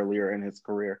receivers earlier in his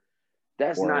career.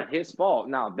 That's not his fault.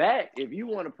 Now that, if you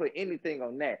want to put anything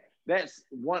on that, that's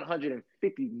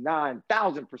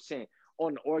 159,000%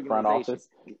 on the organization. Front office.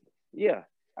 Yeah.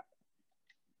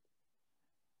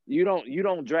 You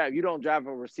don't draft a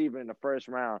receiver in the first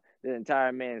round the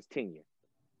entire man's tenure.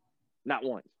 Not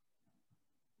once.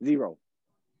 Zero.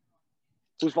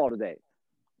 Whose fault is that?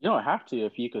 You don't have to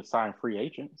if you could sign free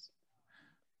agents.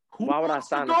 Why would I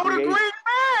sign a free agent?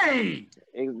 Green Bay?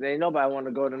 Ain't nobody want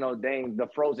to go to no dang the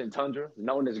frozen tundra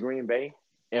known as Green Bay.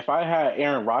 If I had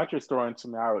Aaron Rodgers throwing to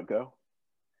me, I would go.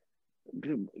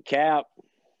 Cap.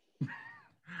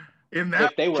 In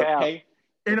that, if they were pay,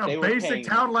 in a basic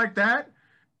town like that,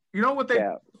 you know what they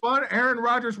fun? Aaron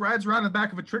Rodgers rides around the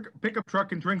back of a pickup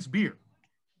truck and drinks beer.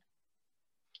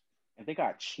 And they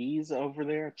got cheese over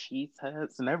there, cheese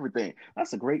heads and everything.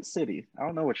 That's a great city. I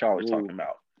don't know what y'all are talking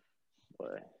about.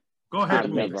 Go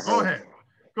ahead,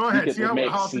 Go ahead. You could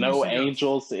make snow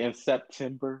angels in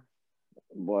September.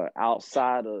 Boy,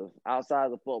 outside of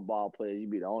the football players, you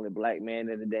be the only black man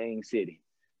in the dang city.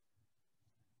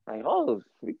 Like, oh,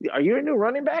 are you a new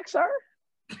running back, sir?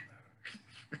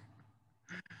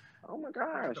 Oh my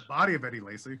gosh! The body of Eddie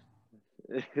Lacy.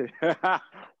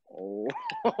 Oh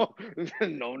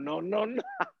no!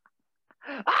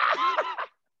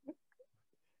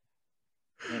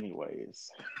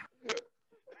 Anyways,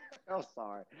 I'm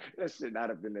sorry. That should not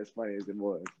have been as funny as it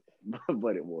was,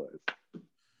 but it was.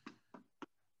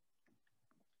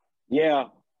 Yeah,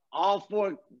 all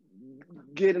for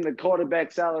getting the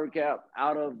quarterback salary cap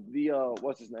out of the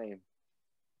what's his name?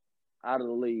 Out of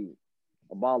the league.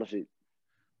 Abolish it.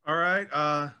 All right.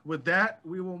 With that,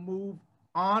 we will move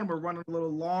on. We're running a little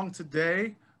long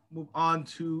today. Move on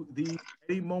to the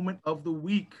Eddie moment of the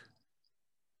week.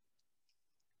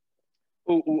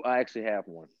 Ooh, I actually have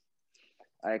one.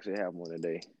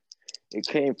 Today. It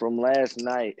came from last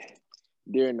night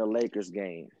during the Lakers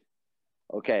game.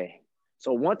 Okay.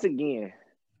 So once again,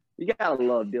 you gotta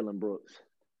love Dillon Brooks.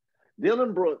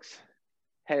 Dillon Brooks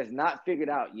has not figured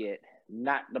out yet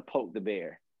not to poke the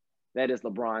bear. That is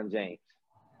LeBron James.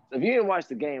 So if you didn't watch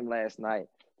the game last night,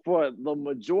 for the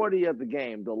majority of the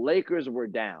game, the Lakers were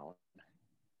down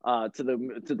to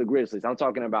the Grizzlies. I'm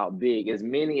talking about big, as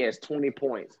many as 20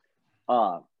 points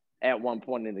at one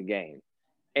point in the game.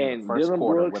 And first Dillon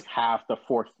quarter Brooks, with half the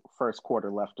first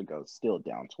quarter left to go, still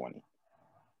down 20.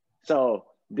 So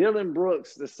Dillon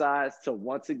Brooks decides to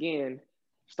once again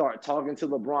start talking to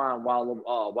LeBron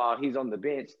while he's on the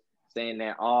bench, saying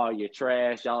that, oh, you're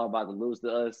trash, y'all about to lose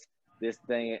to us, this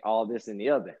thing, all this and the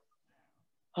other.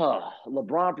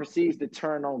 LeBron proceeds to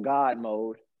turn on God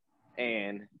mode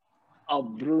and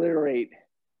obliterate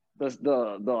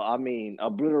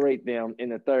obliterate them in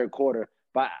the third quarter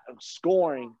by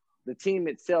scoring. The team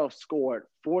itself scored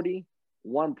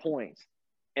 41 points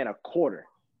in a quarter.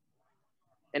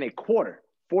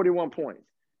 41 points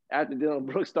after Dillon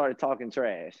Brooks started talking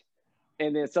trash.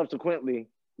 And then subsequently,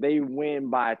 they win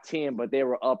by 10, but they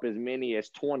were up as many as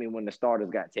 20 when the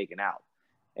starters got taken out.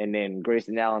 And then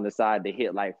Grayson Allen decided to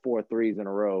hit like 4 threes in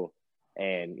a row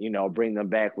and, bring them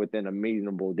back within a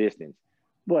reasonable distance.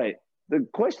 But the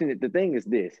thing is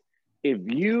this. If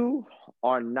you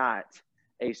are not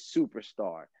a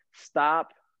superstar,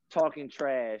 stop talking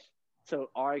trash to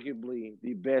arguably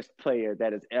the best player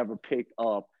that has ever picked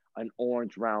up an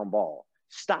orange round ball.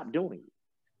 Stop doing it.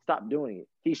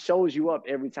 He shows you up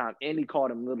every time, and he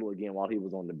called him little again while he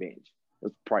was on the bench.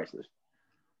 It's priceless.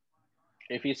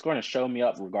 If he's going to show me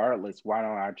up regardless, why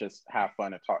don't I just have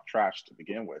fun and talk trash to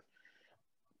begin with?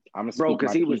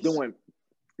 Because he was doing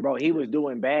bad. He was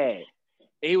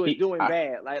doing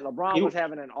bad. Like LeBron was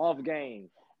having an off game.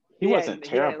 He wasn't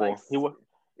terrible. He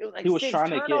was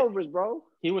trying turnovers, bro.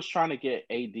 He was trying to get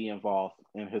AD involved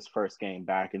in his first game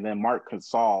back, and then Marc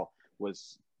Gasol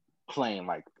was playing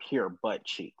like pure butt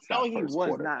cheeks. No, he was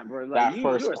not, bro. Like, that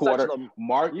first quarter,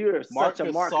 you're such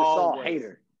a Marc Gasol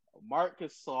hater. Marc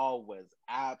Gasol was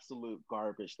absolute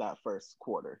garbage that first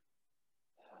quarter.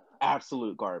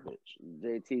 Absolute garbage.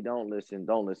 JT, don't listen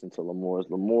to Lamorris.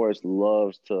 Lamorris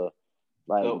loves to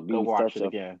go watch it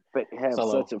again.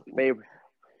 Such a favorite.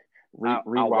 I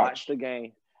watched the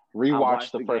game.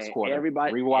 Rewatch the first quarter.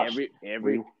 Everybody,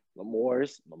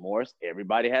 Lamorris.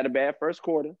 Everybody had a bad first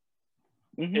quarter.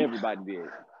 Mm-hmm. Everybody did.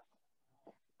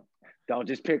 Don't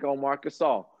just pick on Marc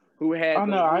Gasol, who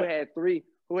had three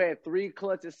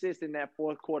clutch assists in that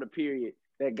fourth quarter period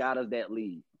that got us that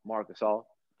lead. Marc Gasol.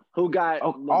 Who got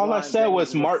all I LeBron said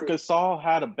was James' Marc assist? Gasol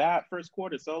had a bad first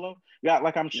quarter. Solo, yeah,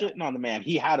 like I'm No. shitting on the man.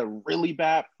 He had a really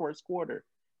bad first quarter.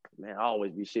 Man, I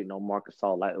always be shitting on Marc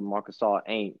Gasol. Like Marc Gasol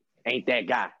ain't that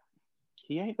guy.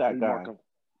 He ain't that guy.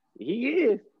 He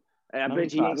is. And I No, bet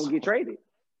he's you he not. ain't gonna get traded.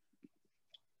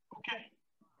 Okay.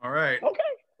 All right. Okay.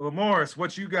 Well, Morris,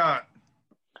 what you got?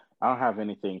 I don't have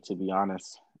anything, to be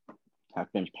honest.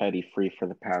 I've been petty free for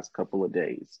the past couple of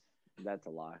days. That's a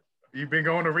lie. You been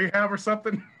going to rehab or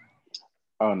something?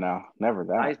 Oh no, never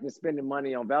that. I've been spending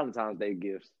money on Valentine's Day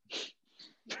gifts.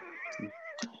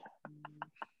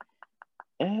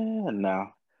 No.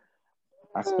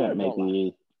 I spent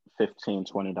maybe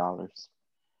 $15, $20.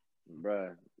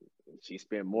 Bruh, she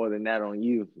spent more than that on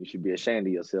you. You should be ashamed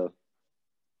of yourself.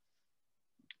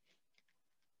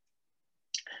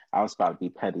 I was about to be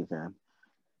petty then.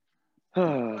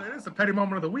 It is a petty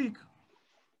moment of the week.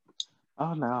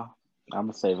 Oh no, I'm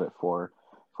gonna save it for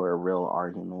a real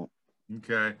argument.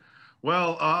 Okay.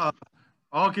 Well,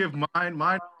 I'll give mine.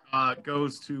 Mine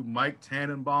goes to Mike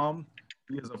Tannenbaum.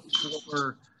 He is a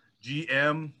former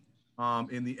GM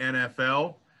in the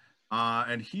NFL,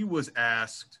 and he was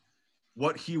asked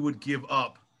what he would give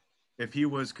up if he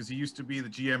was, because he used to be the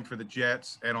GM for the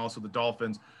Jets and also the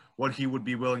Dolphins, what he would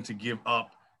be willing to give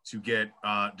up to get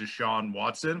Deshaun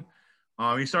Watson.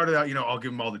 He started out, I'll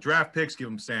give him all the draft picks, give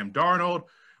him Sam Darnold,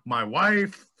 my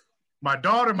wife, my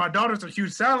daughter. My daughter's a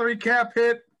huge salary cap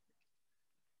hit.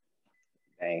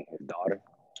 Dang, his daughter.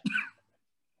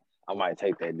 I might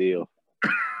take that deal.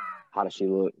 How does she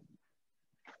look?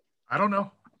 I don't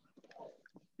know.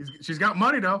 She's got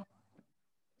money, though.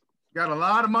 Got a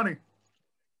lot of money.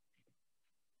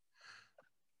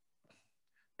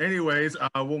 Anyways,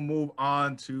 we'll move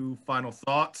on to final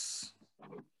thoughts.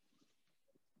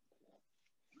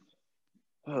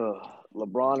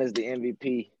 LeBron is the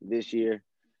MVP this year.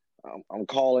 I'm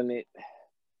calling it.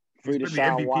 He's been the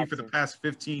Deshaun MVP Watson for the past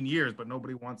 15 years, but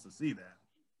nobody wants to see that.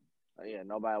 Yeah,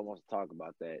 nobody wants to talk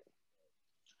about that.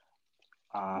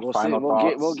 Final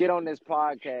we'll get on this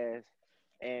podcast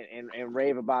and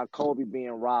rave about Kobe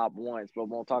being robbed once, but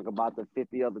won't talk about the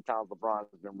 50 other times LeBron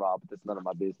has been robbed. That's none of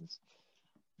my business.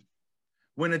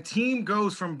 When a team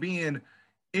goes from being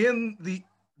in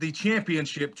the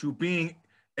championship to being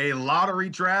a lottery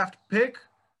draft pick,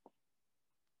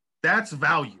 that's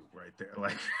value right there.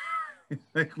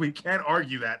 Like we can't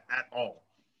argue that at all.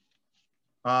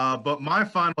 But my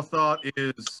final thought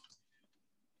is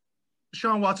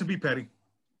Deshaun Watson, be petty.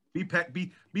 Be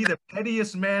the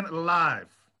pettiest man alive.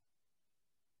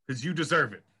 Because you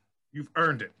deserve it. You've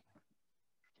earned it.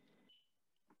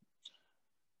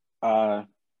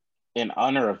 In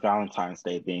honor of Valentine's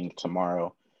Day being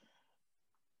tomorrow,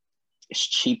 it's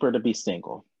cheaper to be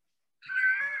single.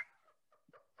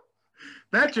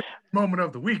 That's your moment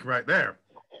of the week right there.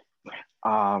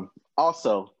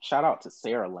 Also, shout out to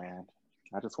Sarah Land.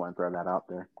 I just want to throw that out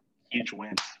there. Huge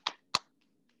win.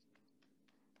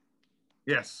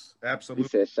 Yes, absolutely. He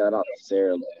said shout out to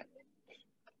Sarah Land.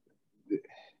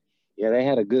 Yeah, they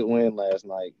had a good win last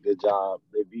night. Good job.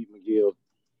 They beat McGill.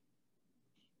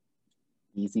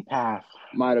 Easy path.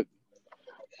 Might have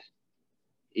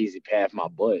easy path my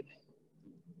butt.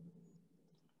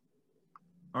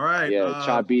 All right. Yeah,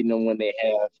 try beating them when they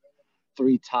have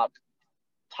three top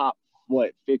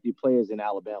 50 players in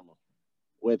Alabama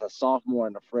with a sophomore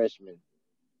and a freshman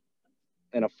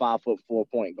and a 5'4"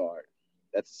 point guard.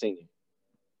 That's a senior.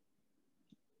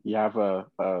 You have a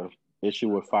issue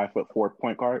with 5'4"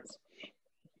 point guards?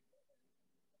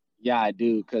 Yeah, I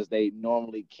do, because they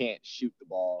normally can't shoot the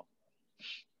ball.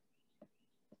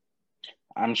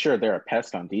 I'm sure they're a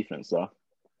pest on defense, though.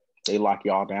 They lock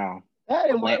y'all down.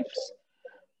 Hey,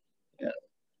 Yeah.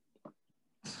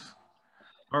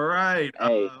 All right.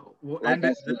 Hey, we'll end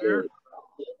it there.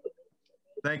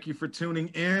 Thank you for tuning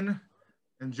in.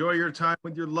 Enjoy your time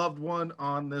with your loved one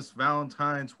on this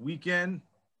Valentine's weekend,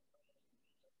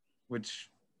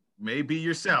 which may be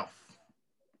yourself.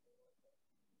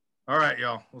 All right,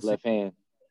 y'all. We'll left hand.